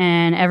charge,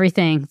 and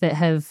everything that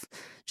have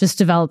just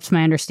developed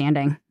my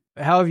understanding.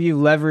 How have you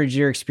leveraged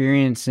your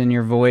experience and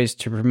your voice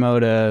to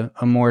promote a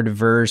more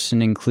diverse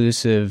and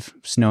inclusive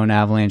snow and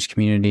avalanche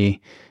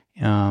community?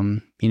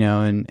 And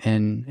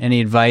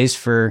any advice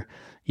for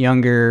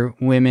younger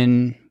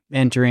women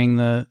entering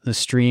the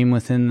stream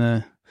within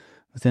the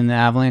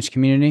avalanche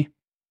community?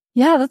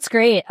 Yeah, that's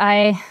great.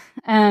 I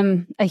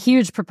am a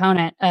huge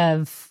proponent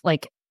of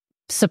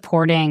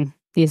supporting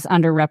these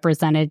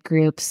underrepresented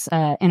groups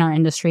in our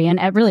industry and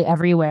really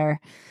everywhere.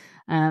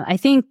 I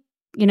think,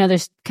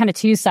 there's kind of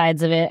two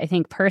sides of it. I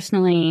think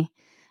personally,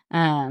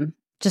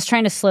 just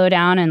trying to slow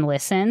down and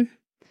listen.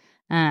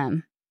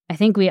 I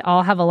think we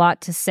all have a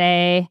lot to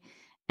say.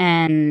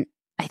 And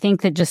I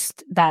think that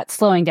just that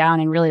slowing down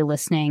and really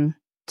listening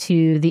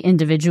to the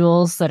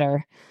individuals that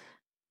are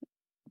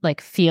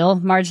feel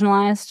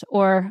marginalized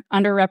or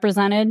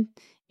underrepresented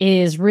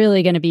is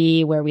really going to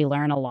be where we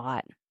learn a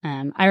lot.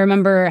 I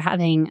remember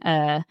having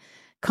a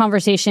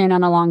conversation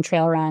on a long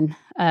trail run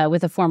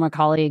with a former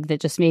colleague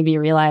that just made me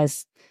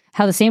realize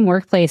how the same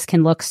workplace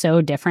can look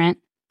so different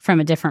from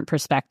a different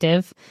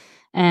perspective.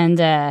 And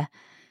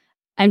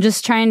I'm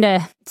just trying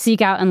to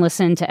seek out and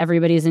listen to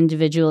everybody's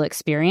individual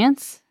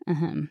experience,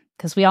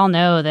 because we all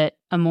know that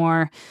a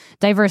more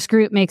diverse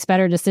group makes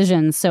better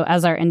decisions. So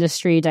as our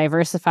industry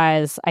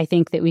diversifies, I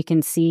think that we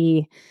can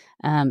see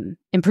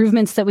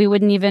improvements that we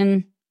wouldn't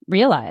even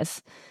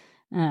realize.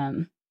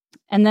 And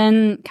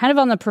then kind of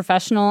on the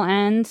professional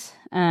end,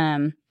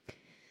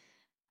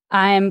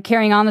 I'm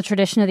carrying on the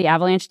tradition of the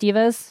Avalanche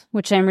Divas,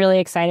 which I'm really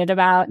excited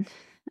about.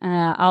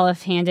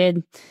 Olive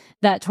handed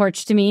that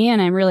torch to me,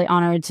 and I'm really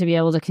honored to be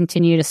able to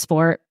continue to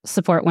support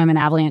women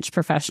avalanche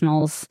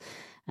professionals.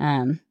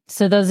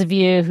 So those of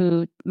you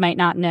who might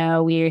not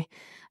know, we're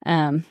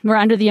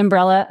under the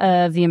umbrella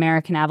of the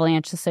American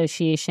Avalanche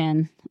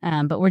Association,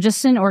 but we're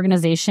just an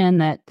organization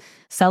that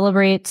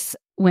celebrates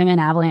women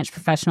avalanche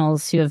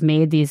professionals who have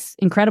made these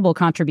incredible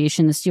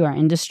contributions to our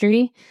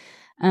industry.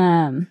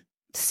 And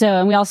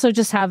we also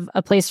just have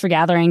a place for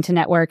gathering to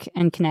network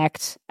and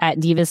connect at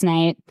Divas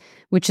Night,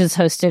 which is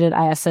hosted at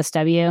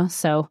ISSW.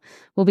 So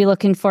we'll be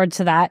looking forward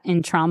to that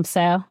in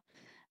Tromsø.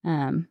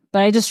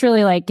 But I just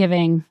really like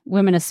giving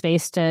women a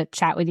space to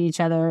chat with each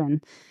other.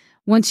 And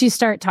once you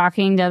start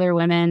talking to other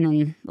women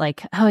and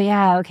oh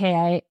yeah,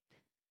 okay,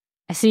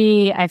 I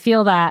see, I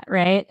feel that,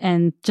 right?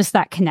 And just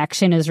that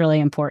connection is really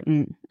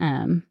important.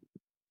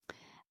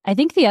 I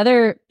think the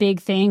other big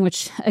thing,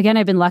 which again,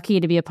 I've been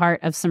lucky to be a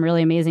part of some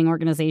really amazing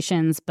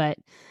organizations, but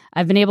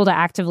I've been able to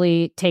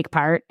actively take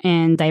part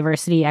in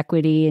diversity,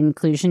 equity,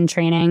 inclusion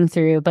training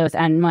through both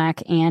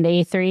NWAC and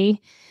A3.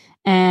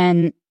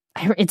 And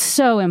it's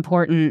so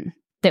important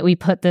that we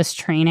put this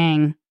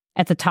training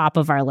at the top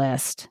of our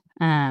list.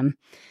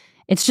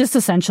 It's just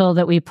essential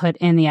that we put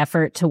in the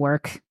effort to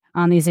work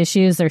on these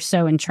issues. They're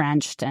so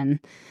entrenched.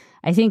 And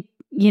I think,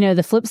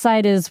 the flip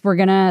side is we're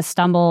going to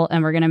stumble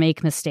and we're going to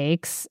make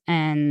mistakes.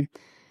 And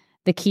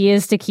the key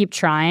is to keep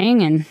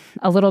trying, and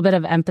a little bit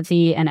of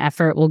empathy and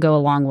effort will go a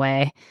long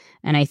way.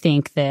 And I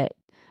think that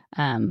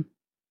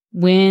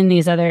when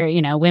these other,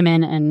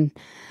 women and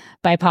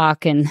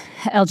BIPOC and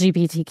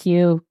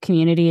LGBTQ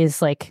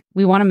communities, like,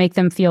 we want to make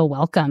them feel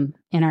welcome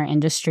in our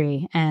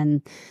industry.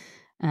 And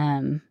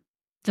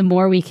the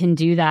more we can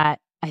do that,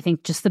 I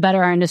think just the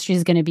better our industry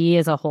is going to be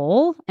as a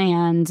whole.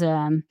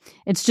 And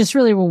it's just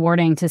really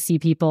rewarding to see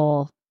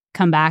people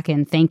come back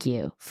and thank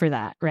you for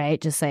that, right?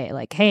 Just say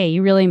like, hey,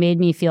 you really made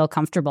me feel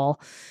comfortable.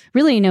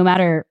 Really, no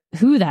matter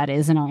who that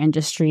is in our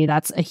industry,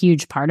 that's a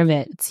huge part of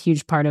it. It's a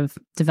huge part of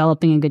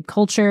developing a good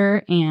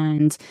culture,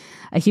 and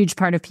a huge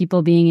part of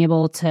people being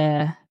able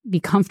to be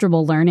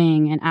comfortable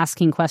learning and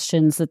asking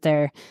questions that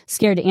they're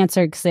scared to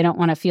answer because they don't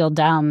want to feel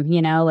dumb.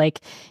 Like,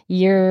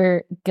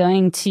 you're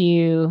going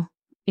to,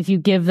 if you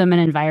give them an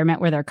environment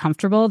where they're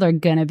comfortable, they're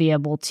going to be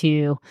able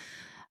to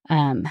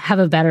have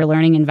a better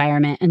learning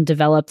environment and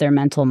develop their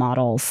mental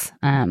models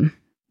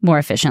more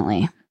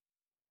efficiently.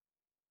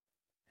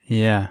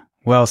 Yeah.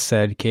 Well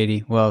said,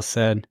 Katie. Well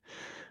said.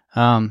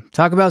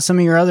 Talk about some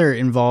of your other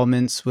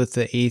involvements with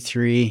the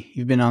A3.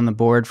 You've been on the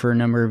board for a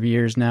number of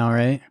years now,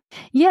 right?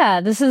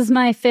 Yeah, this is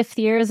my 5th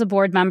year as a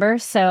board member,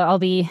 so I'll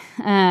be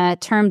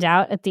termed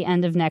out at the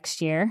end of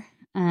next year.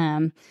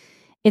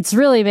 It's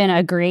really been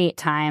a great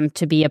time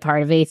to be a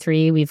part of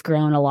A3. We've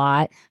grown a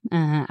lot.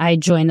 I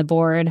joined the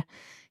board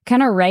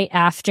kind of right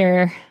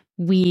after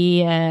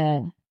we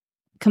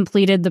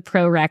completed the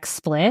pro-rec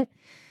split.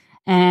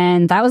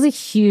 And that was a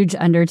huge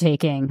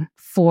undertaking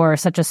for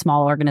such a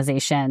small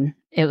organization.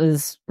 It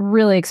was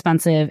really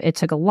expensive. It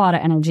took a lot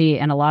of energy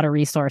and a lot of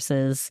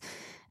resources.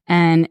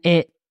 And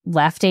it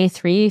left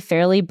A3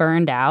 fairly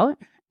burned out.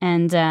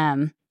 And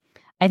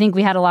I think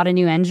we had a lot of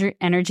new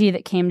energy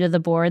that came to the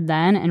board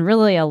then, and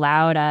really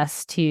allowed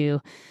us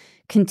to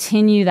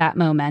continue that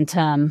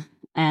momentum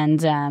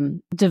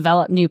and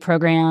develop new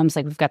programs.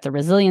 Like, we've got the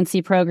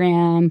resiliency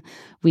program.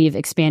 We've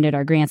expanded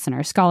our grants and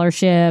our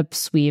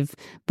scholarships. We've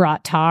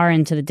brought TAR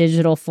into the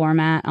digital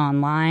format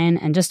online.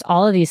 And just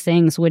all of these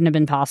things wouldn't have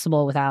been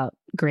possible without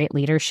great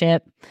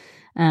leadership.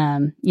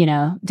 Dan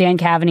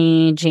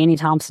Cavaney, Janie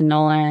Thompson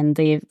Nolan,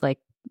 the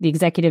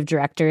executive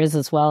directors,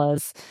 as well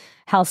as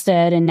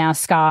Halstead and now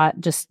Scott,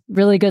 just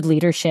really good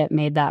leadership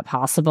made that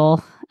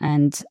possible.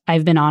 And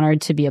I've been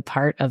honored to be a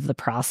part of the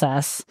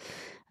process.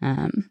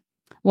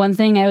 One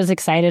thing I was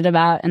excited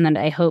about, and that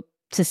I hope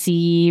to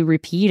see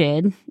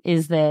repeated,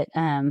 is that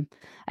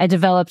I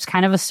developed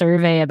kind of a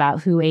survey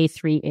about who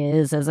A3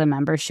 is as a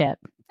membership.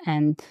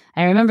 And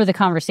I remember the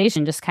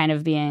conversation just kind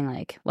of being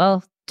like,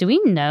 well, do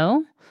we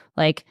know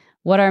like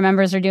what our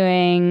members are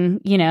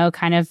doing,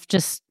 kind of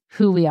just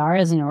who we are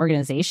as an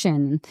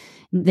organization?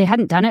 They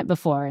hadn't done it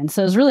before. And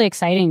so it was really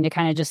exciting to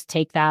kind of just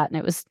take that. And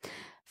it was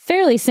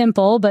fairly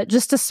simple, but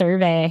just a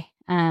survey.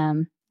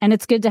 And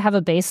it's good to have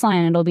a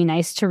baseline. It'll be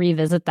nice to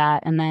revisit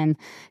that and then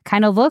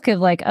kind of look at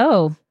like,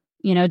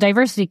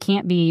 diversity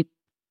can't be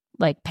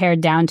like pared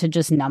down to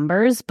just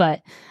numbers,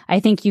 but I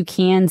think you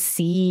can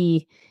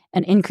see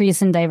an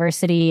increase in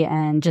diversity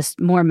and just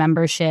more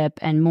membership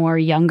and more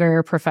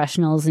younger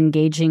professionals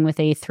engaging with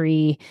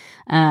A3.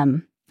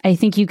 I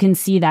think you can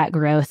see that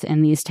growth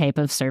in these type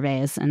of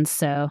surveys. And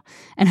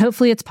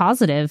hopefully it's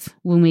positive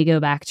when we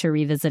go back to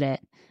revisit it.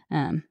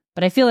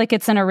 But I feel like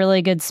it's in a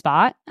really good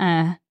spot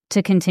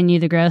to continue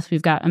the growth.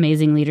 We've got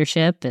amazing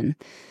leadership, and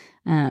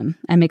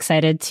I'm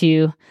excited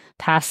to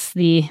pass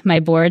my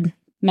board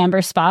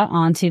member spot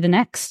on to the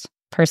next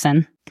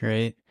person.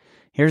 Great.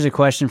 Here's a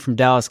question from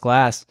Dallas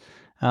Glass.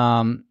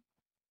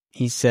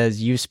 He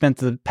says, you've spent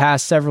the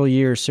past several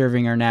years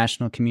serving our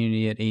national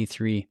community at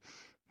A3.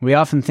 We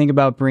often think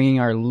about bringing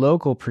our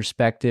local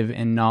perspective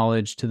and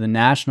knowledge to the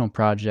national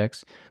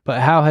projects,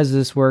 but how has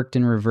this worked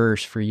in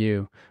reverse for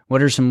you?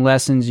 What are some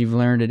lessons you've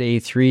learned at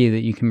A3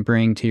 that you can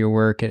bring to your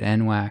work at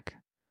NWAC?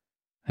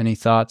 Any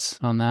thoughts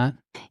on that?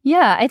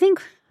 Yeah, I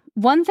think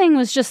one thing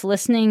was just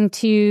listening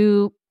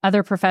to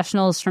other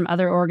professionals from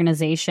other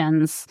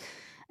organizations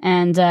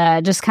and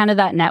just kind of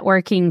that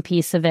networking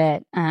piece of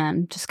it,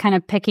 just kind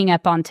of picking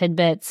up on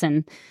tidbits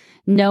and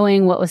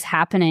knowing what was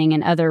happening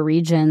in other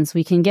regions.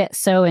 We can get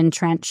so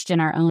entrenched in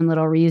our own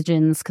little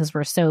regions because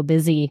we're so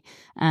busy.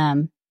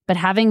 But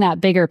having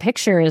that bigger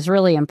picture is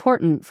really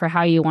important for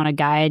how you want to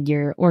guide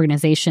your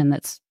organization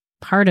that's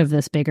part of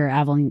this bigger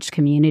Avalanche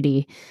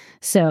community.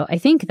 So I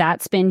think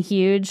that's been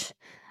huge.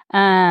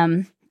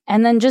 And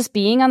then just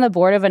being on the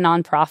board of a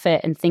nonprofit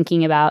and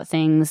thinking about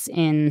things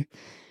in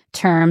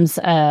terms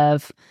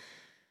of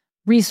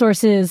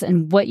resources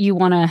and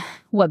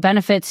what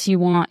benefits you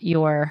want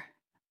your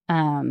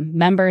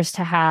members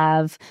to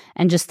have,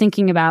 and just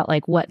thinking about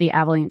like what the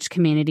Avalanche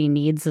community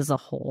needs as a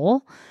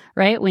whole,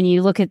 right? When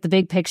you look at the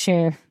big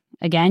picture,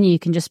 again, you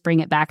can just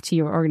bring it back to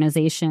your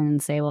organization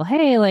and say, well,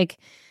 hey, like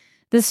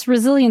this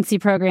resiliency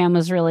program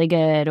was really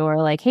good, or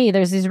like, hey,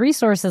 there's these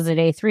resources at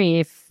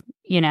A3, if,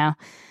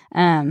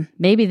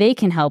 maybe they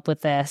can help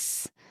with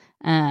this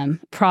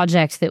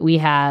project that we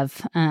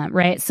have,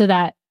 right? So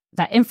that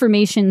that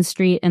information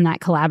street and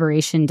that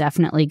collaboration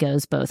definitely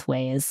goes both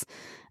ways.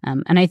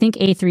 And I think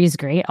A3 is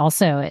great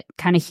also at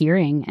kind of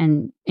hearing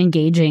and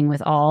engaging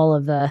with all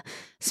of the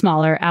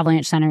smaller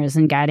avalanche centers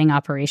and guiding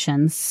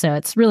operations. So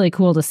it's really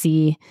cool to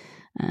see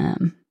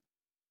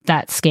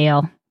that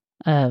scale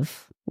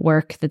of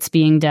work that's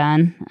being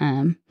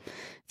done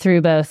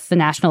through both the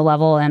national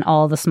level and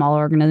all the small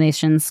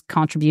organizations'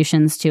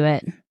 contributions to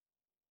it.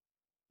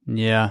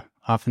 Yeah.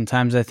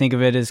 Oftentimes I think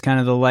of it as kind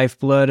of the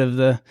lifeblood of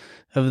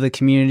the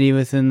community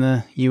within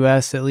the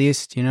US, at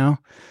least, you know.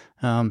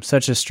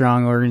 Such a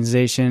strong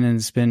organization, and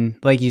it's been,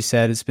 like you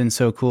said, it's been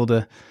so cool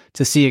to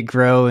see it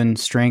grow and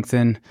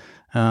strengthen,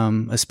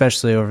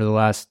 especially over the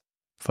last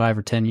 5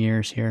 or 10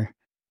 years here.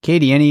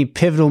 Katie, any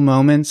pivotal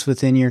moments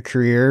within your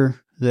career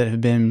that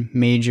have been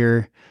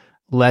major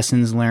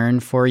lessons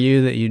learned for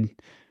you that you'd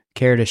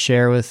care to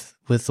share with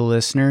the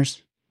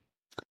listeners?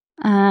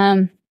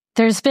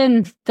 There's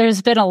been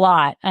a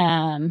lot.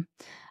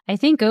 I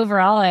think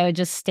overall I would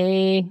just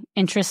stay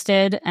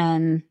interested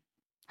and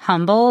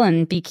humble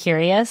and be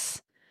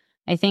curious.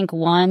 I think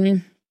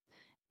one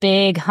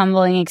big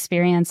humbling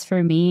experience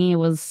for me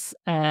was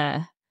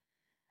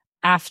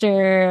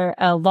after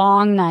a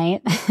long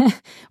night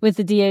with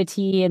the DOT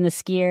in the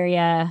ski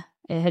area.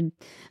 It had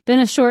been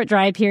a short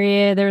dry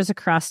period. There was a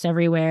crust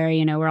everywhere.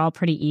 You know, we're all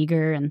pretty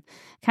eager, and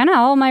kind of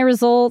all my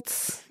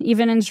results,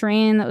 even in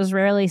terrain that was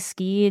rarely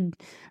skied,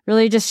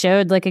 really just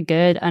showed like a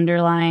good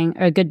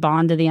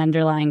bond to the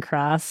underlying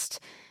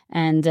crust.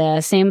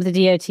 And same with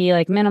the DOT,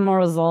 like minimal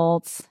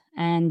results.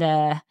 And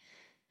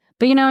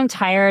but you know, I'm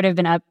tired. I've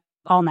been up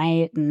all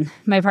night, and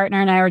my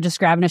partner and I were just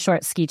grabbing a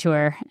short ski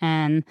tour.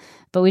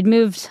 But we'd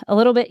moved a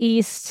little bit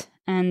east,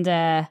 and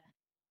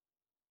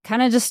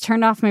kind of just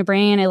turned off my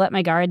brain. I let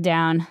my guard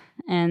down,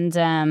 and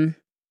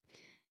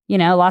you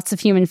know, lots of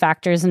human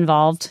factors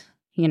involved.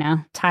 You know,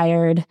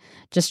 tired,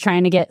 just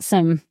trying to get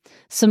some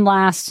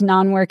last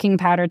non-working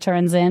powder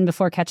turns in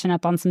before catching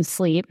up on some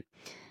sleep.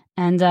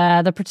 And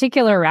the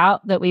particular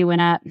route that we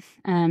went up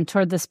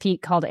toward this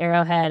peak called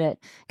Arrowhead, it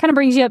kind of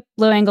brings you up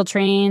low-angle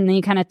terrain, then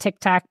you kind of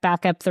tic-tac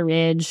back up the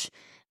ridge.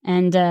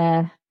 And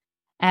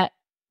at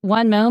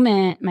one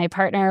moment, my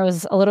partner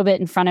was a little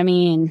bit in front of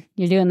me, and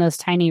you're doing those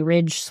tiny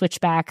ridge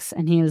switchbacks,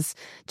 and he was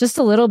just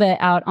a little bit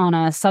out on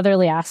a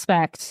southerly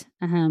aspect,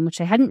 which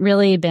I hadn't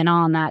really been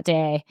on that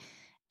day.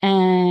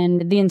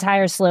 And the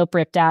entire slope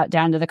ripped out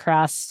down to the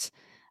crust.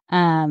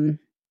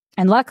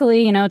 And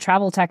luckily, you know,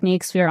 travel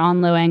techniques, we were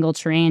on low angle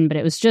terrain, but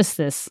it was just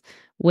this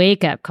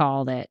wake up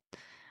call that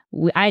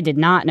I did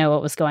not know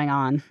what was going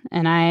on.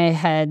 And I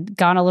had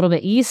gone a little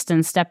bit east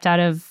and stepped out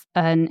of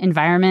an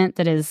environment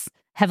that is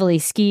heavily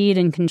skied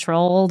and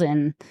controlled,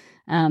 and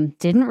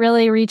didn't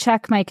really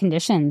recheck my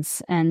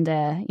conditions. And,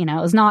 you know,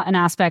 it was not an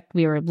aspect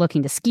we were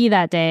looking to ski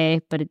that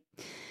day, but it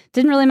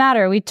didn't really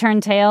matter. We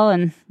turned tail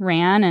and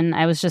ran, and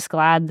I was just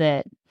glad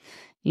that,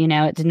 you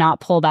know, it did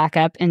not pull back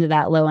up into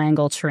that low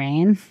angle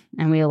terrain.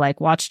 And we like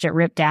watched it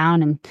rip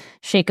down and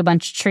shake a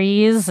bunch of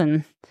trees.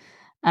 And,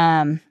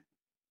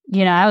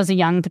 you know, I was a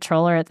young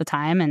patroller at the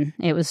time, and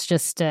it was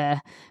just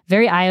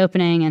very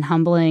eye-opening and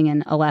humbling,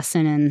 and a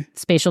lesson in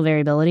spatial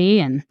variability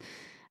and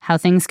how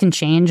things can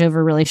change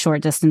over really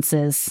short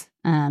distances.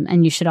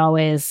 And you should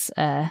always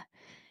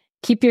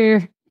keep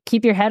your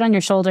head on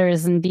your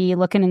shoulders and be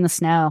looking in the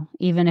snow,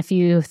 even if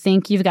you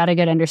think you've got a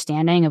good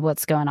understanding of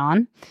what's going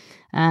on.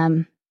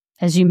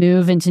 As you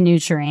move into new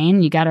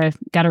terrain, you gotta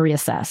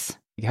reassess.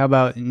 How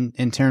about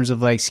in terms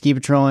of like ski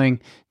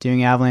patrolling,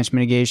 doing avalanche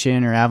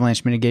mitigation or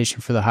avalanche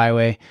mitigation for the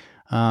highway?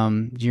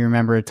 Do you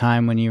remember a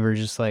time when you were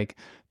just like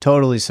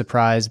totally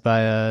surprised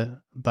by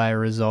a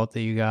result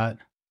that you got?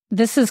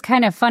 This is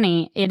kind of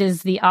funny. It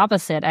is the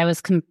opposite. I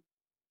was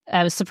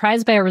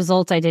surprised by a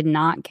result I did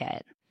not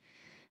get.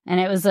 And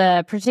it was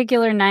a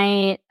particular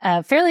night,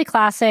 fairly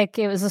classic.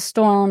 It was a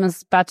storm. It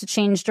was about to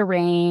change to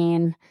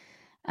rain.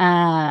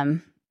 I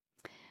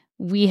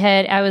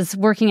was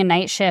working a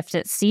night shift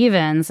at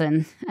Stevens,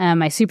 and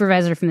my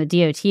supervisor from the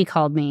DOT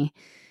called me,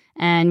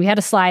 and we had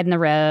a slide in the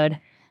road,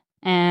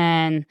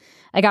 and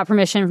I got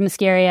permission from the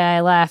ski area.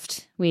 I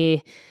left.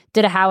 We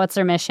did a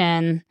howitzer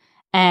mission,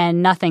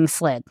 and nothing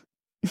slid.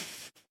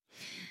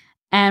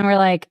 And we're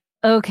like,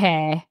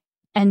 okay.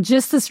 And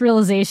just this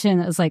realization,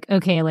 it was like,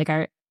 okay, like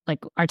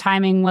our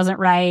timing wasn't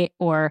right,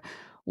 or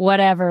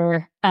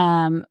whatever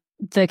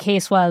the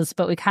case was,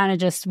 but we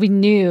kind of we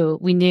knew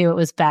it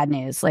was bad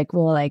news. Like,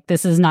 we're like,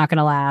 this is not going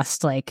to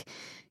last. Like,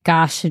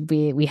 gosh,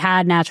 we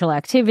had natural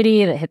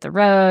activity that hit the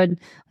road.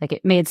 Like,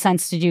 it made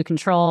sense to do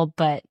control,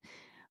 but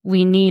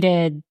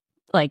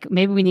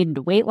maybe we needed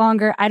to wait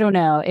longer. I don't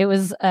know. It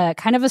was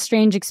kind of a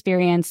strange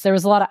experience. There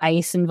was a lot of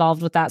ice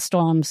involved with that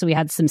storm. So we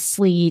had some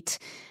sleet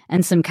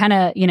and some kind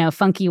of, you know,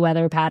 funky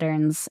weather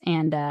patterns.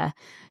 And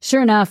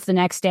sure enough, the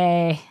next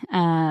day,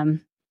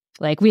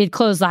 we had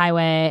closed the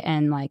highway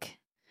and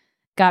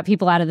got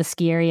people out of the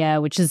ski area,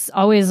 which is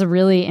always a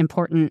really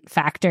important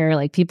factor.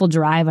 Like, people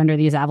drive under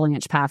these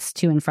avalanche paths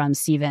to and from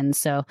Stevens.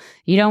 So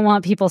you don't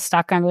want people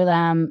stuck under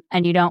them,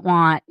 and you don't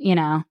want,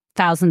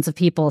 thousands of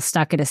people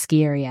stuck at a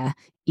ski area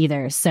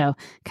either. So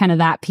kind of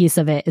that piece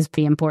of it is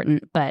pretty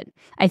important. But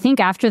I think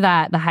after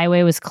that, the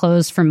highway was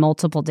closed for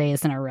multiple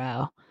days in a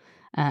row,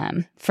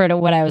 for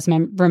what I was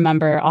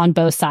remember on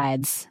both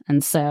sides.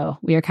 And so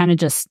we were kind of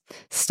just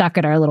stuck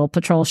at our little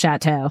patrol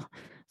chateau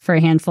for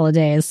a handful of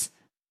days.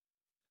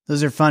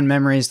 Those are fun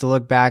memories to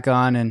look back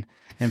on, and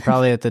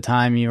probably at the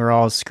time you were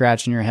all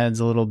scratching your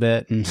heads a little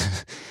bit,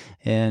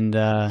 and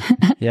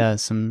yeah,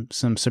 some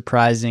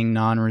surprising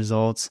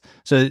non-results.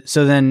 So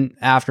then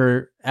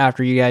after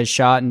you guys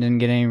shot and didn't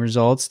get any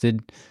results,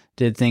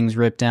 did things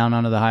rip down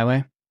onto the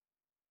highway?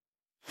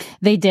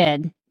 They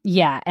did.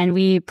 Yeah. And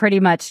we pretty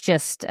much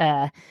just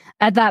at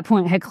that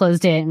point had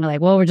closed it and we're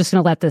like, well, we're just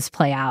going to let this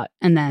play out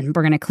and then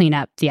we're going to clean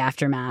up the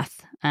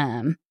aftermath.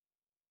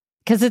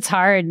 Because it's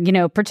hard,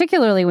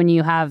 particularly when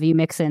you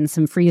mix in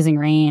some freezing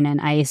rain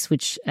and ice,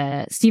 which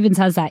Stevens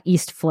has that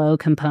east flow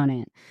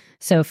component.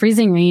 So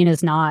freezing rain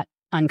is not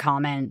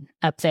uncommon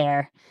up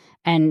there.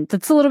 And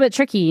that's a little bit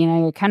tricky.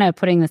 You're kind of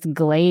putting this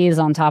glaze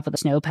on top of the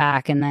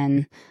snowpack, and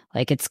then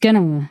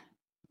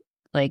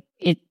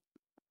it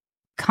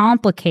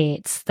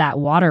complicates that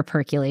water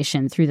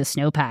percolation through the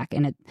snowpack,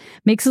 and it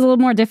makes it a little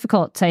more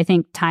difficult to, I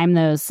think, time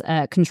those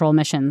control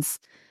missions.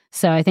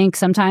 So I think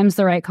sometimes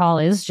the right call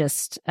is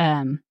just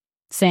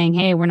saying,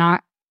 hey,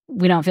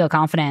 we don't feel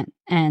confident,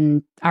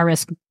 and our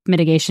risk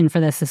mitigation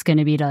for this is going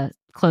to be to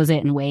close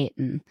it and wait.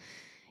 And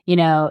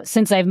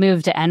since I've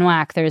moved to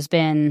NWAC, there's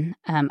been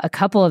a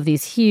couple of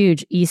these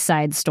huge east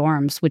side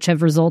storms, which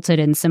have resulted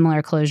in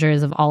similar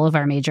closures of all of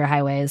our major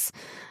highways.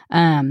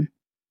 I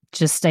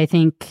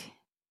think,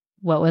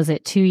 what was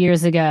it, 2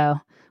 years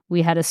ago,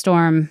 we had a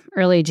storm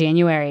early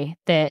January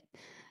that,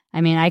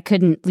 I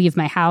couldn't leave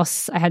my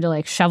house. I had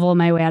to shovel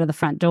my way out of the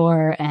front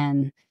door,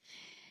 and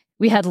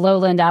we had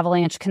lowland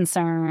avalanche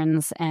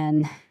concerns.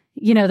 And,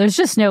 there's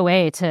just no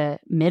way to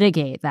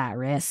mitigate that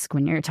risk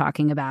when you're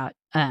talking about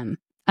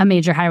a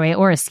major highway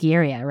or a ski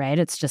area, right?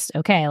 It's just,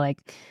 okay,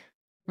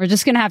 we're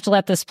just going to have to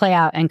let this play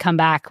out and come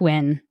back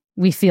when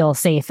we feel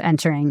safe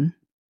entering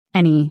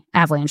any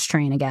avalanche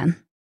terrain again.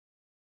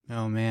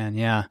 Oh man,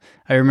 yeah.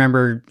 I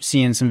remember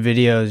seeing some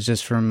videos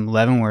just from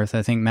Leavenworth.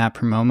 I think Matt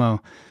Promomo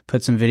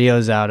put some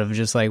videos out of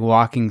just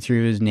walking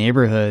through his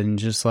neighborhood and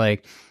just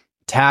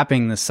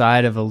tapping the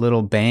side of a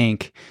little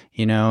bank,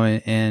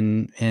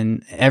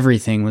 and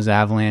everything was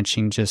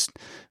avalanching just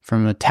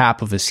from a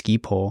tap of a ski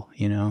pole,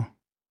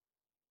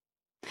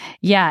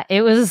 Yeah,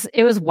 it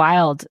was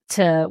wild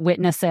to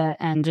witness it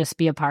and just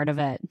be a part of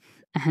it.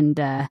 And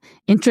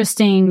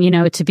interesting,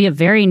 to be a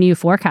very new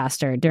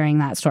forecaster during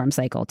that storm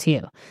cycle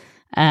too.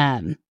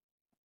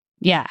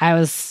 Yeah, I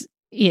was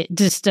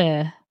just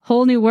a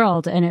whole new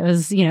world, and it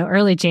was,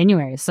 early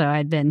January. So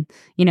I'd been,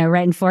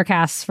 writing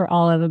forecasts for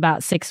all of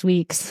about 6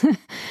 weeks.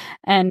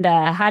 And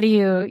how do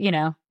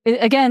you,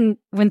 again,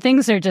 when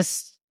things are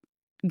just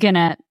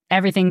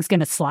everything's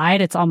gonna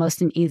slide, it's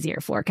almost an easier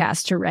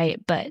forecast to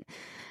write. But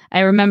I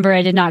remember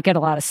I did not get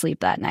a lot of sleep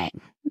that night.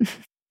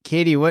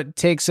 Katie, what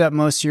takes up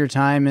most of your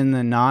time in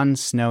the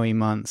non-snowy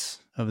months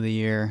of the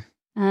year?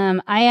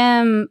 I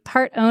am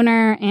part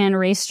owner and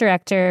race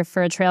director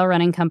for a trail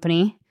running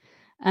company.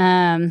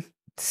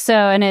 Since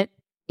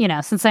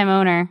I'm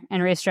owner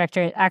and race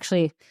director,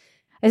 actually,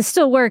 I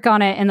still work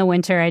on it in the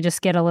winter. I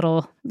just get a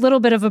little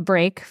bit of a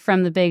break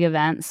from the big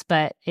events,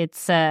 but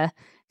it's kind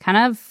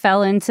of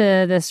fell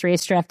into this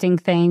race directing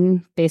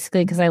thing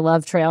basically because I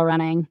love trail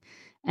running,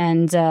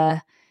 and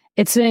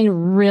it's been a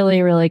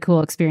really, really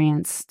cool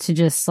experience to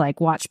just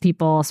watch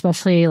people,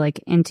 especially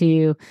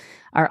into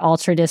our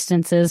ultra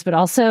distances, but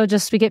also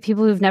just we get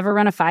people who've never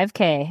run a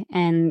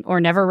 5K or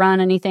never run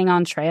anything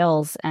on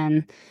trails.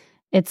 And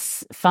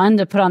it's fun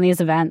to put on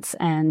these events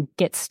and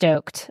get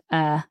stoked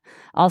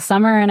all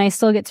summer. And I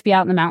still get to be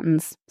out in the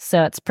mountains.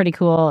 So it's pretty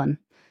cool. And,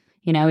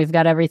 we've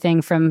got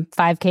everything from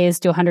 5Ks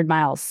to 100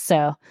 miles.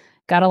 So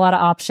got a lot of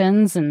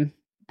options, and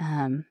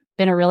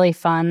been a really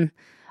fun,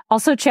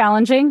 also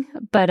challenging,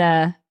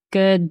 but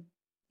good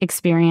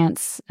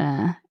experience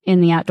in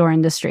the outdoor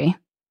industry.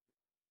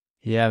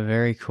 Yeah,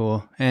 very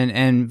cool.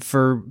 And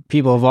for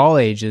people of all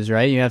ages,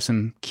 right? You have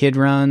some kid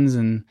runs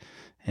and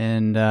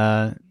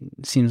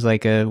seems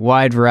like a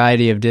wide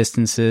variety of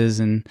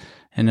distances and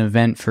an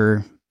event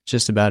for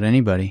just about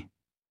anybody.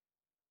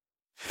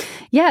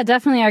 Yeah,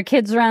 definitely. Our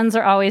kids runs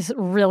are always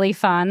really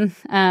fun.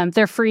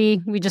 They're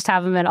free. We just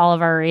have them at all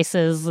of our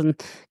races and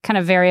kind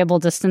of variable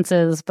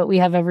distances, but we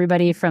have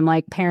everybody from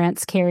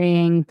parents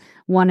carrying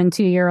 1 and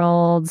 2 year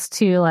olds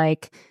to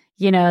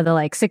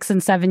the 6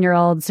 and 7 year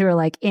olds who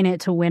are in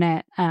it to win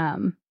it.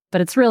 But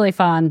it's really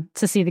fun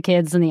to see the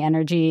kids and the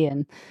energy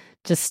and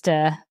just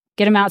get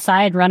them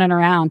outside running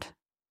around.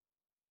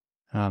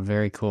 Oh,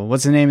 very cool.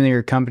 What's the name of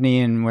your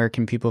company, and where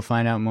can people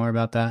find out more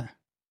about that?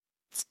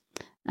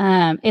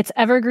 It's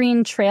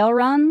Evergreen Trail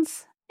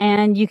Runs,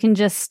 and you can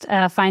just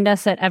find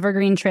us at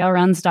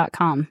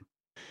evergreentrailruns.com.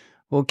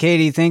 Well,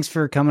 Katie, thanks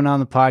for coming on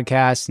the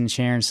podcast and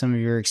sharing some of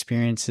your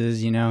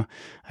experiences.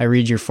 I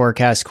read your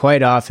forecast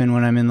quite often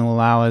when I'm in the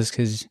Wallowas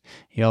because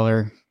y'all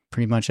are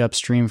pretty much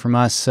upstream from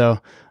us. So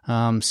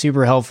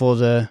super helpful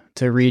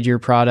to read your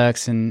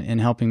products and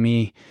helping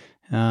me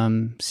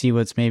see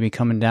what's maybe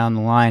coming down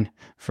the line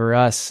for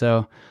us.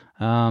 So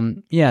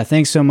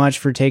thanks so much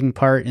for taking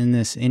part in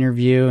this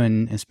interview,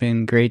 and it's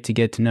been great to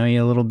get to know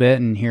you a little bit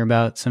and hear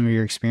about some of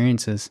your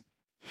experiences.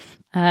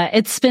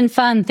 It's been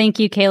fun. Thank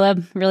you,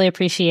 Caleb. Really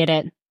appreciate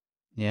it.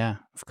 Yeah,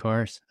 of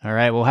course. All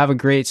right. Well, have a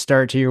great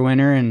start to your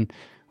winter, and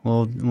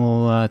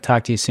we'll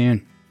talk to you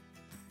soon.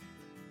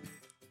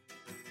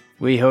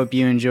 We hope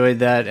you enjoyed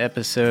that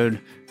episode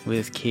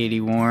with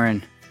Katie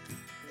Warren.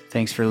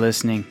 Thanks for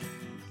listening.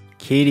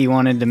 Katie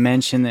wanted to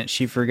mention that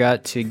she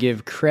forgot to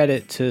give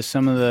credit to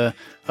some of the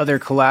other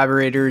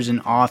collaborators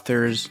and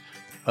authors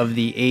of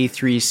the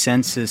A3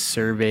 Census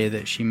survey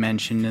that she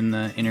mentioned in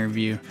the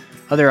interview.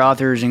 Other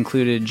authors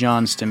included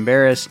John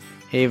Stemberis,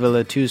 Ava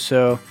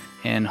Latuso,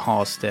 and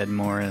Halstead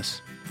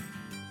Morris.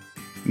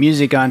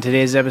 Music on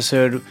today's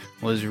episode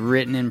was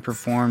written and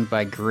performed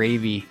by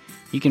Gravy.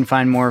 You can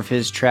find more of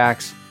his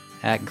tracks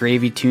at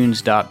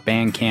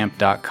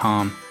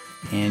gravytunes.bandcamp.com,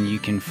 and you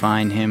can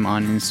find him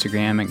on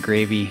Instagram at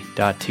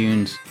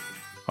gravy.tunes.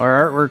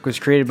 Our artwork was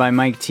created by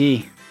Mike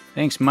T.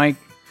 Thanks, Mike.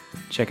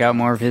 Check out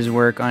more of his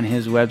work on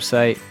his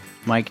website,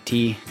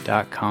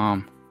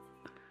 miket.com.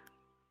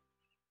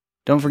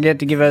 Don't forget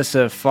to give us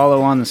a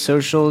follow on the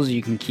socials.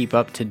 You can keep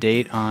up to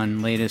date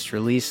on latest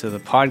release of the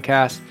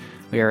podcast.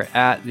 We are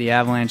at the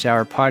Avalanche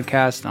Hour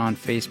Podcast on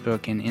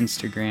Facebook and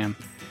Instagram.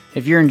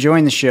 If you're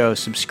enjoying the show,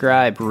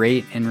 subscribe,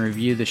 rate, and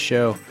review the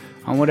show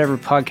on whatever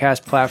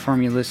podcast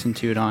platform you listen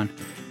to it on.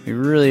 We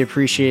really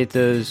appreciate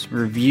those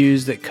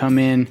reviews that come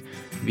in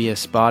via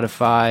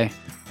Spotify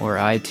or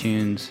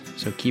iTunes,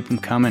 so keep them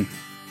coming.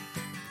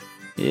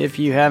 If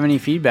you have any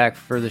feedback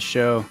for the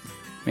show,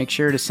 make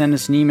sure to send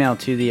us an email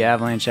to the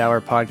Avalanche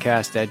Hour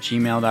Podcast at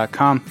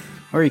gmail.com,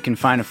 or you can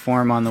find a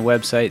form on the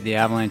website,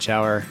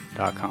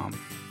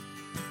 theavalanchehour.com.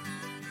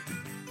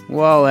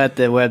 While at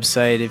the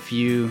website, if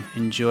you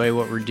enjoy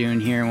what we're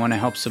doing here and want to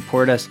help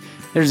support us,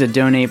 there's a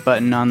donate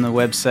button on the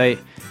website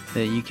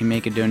that you can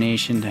make a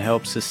donation to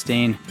help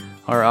sustain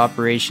our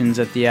operations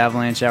at the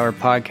Avalanche Hour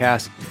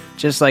Podcast,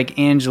 just like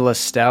Angela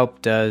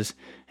Staup does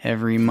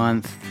every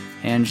month.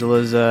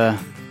 Angela's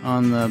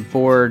on the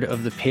board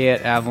of the Pay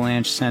at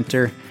Avalanche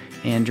Center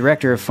and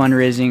director of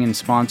fundraising and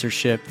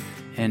sponsorship.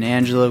 And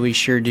Angela, we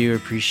sure do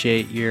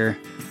appreciate your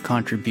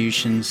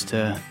contributions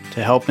to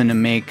helping to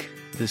make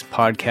this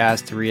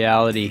podcast a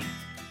reality.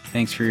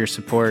 Thanks for your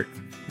support.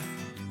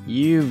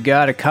 You've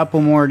got a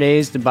couple more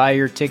days to buy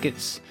your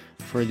tickets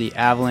for the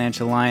Avalanche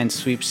Alliance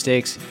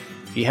Sweepstakes.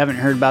 If you haven't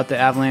heard about the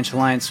Avalanche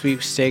Alliance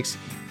Sweepstakes,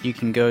 you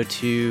can go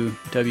to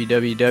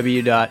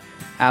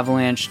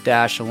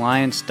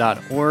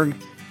www.avalanche-alliance.org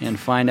and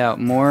find out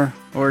more,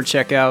 or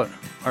check out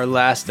our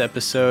last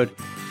episode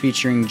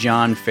featuring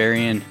John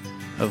Farian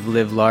of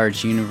Live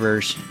Large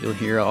Universe. You'll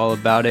hear all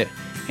about it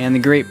and the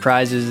great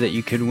prizes that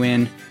you could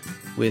win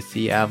with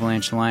the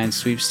Avalanche Alliance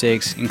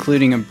Sweepstakes,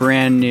 including a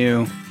brand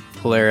new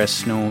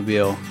Polaris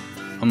snowmobile,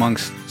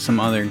 amongst some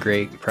other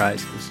great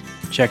prizes.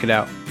 Check it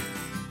out.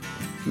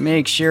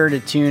 Make sure to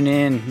tune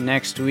in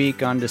next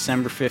week on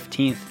December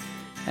 15th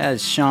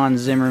as Sean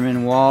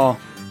Zimmerman Wall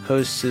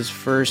hosts his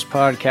first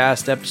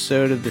podcast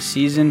episode of the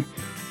season,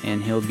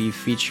 and he'll be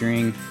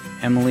featuring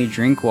Emily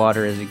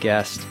Drinkwater as a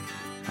guest.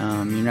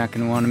 You're not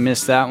going to want to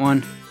miss that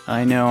one.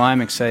 I know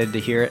I'm excited to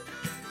hear it.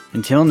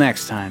 Until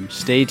next time,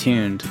 stay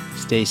tuned,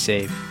 stay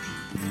safe,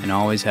 and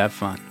always have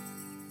fun.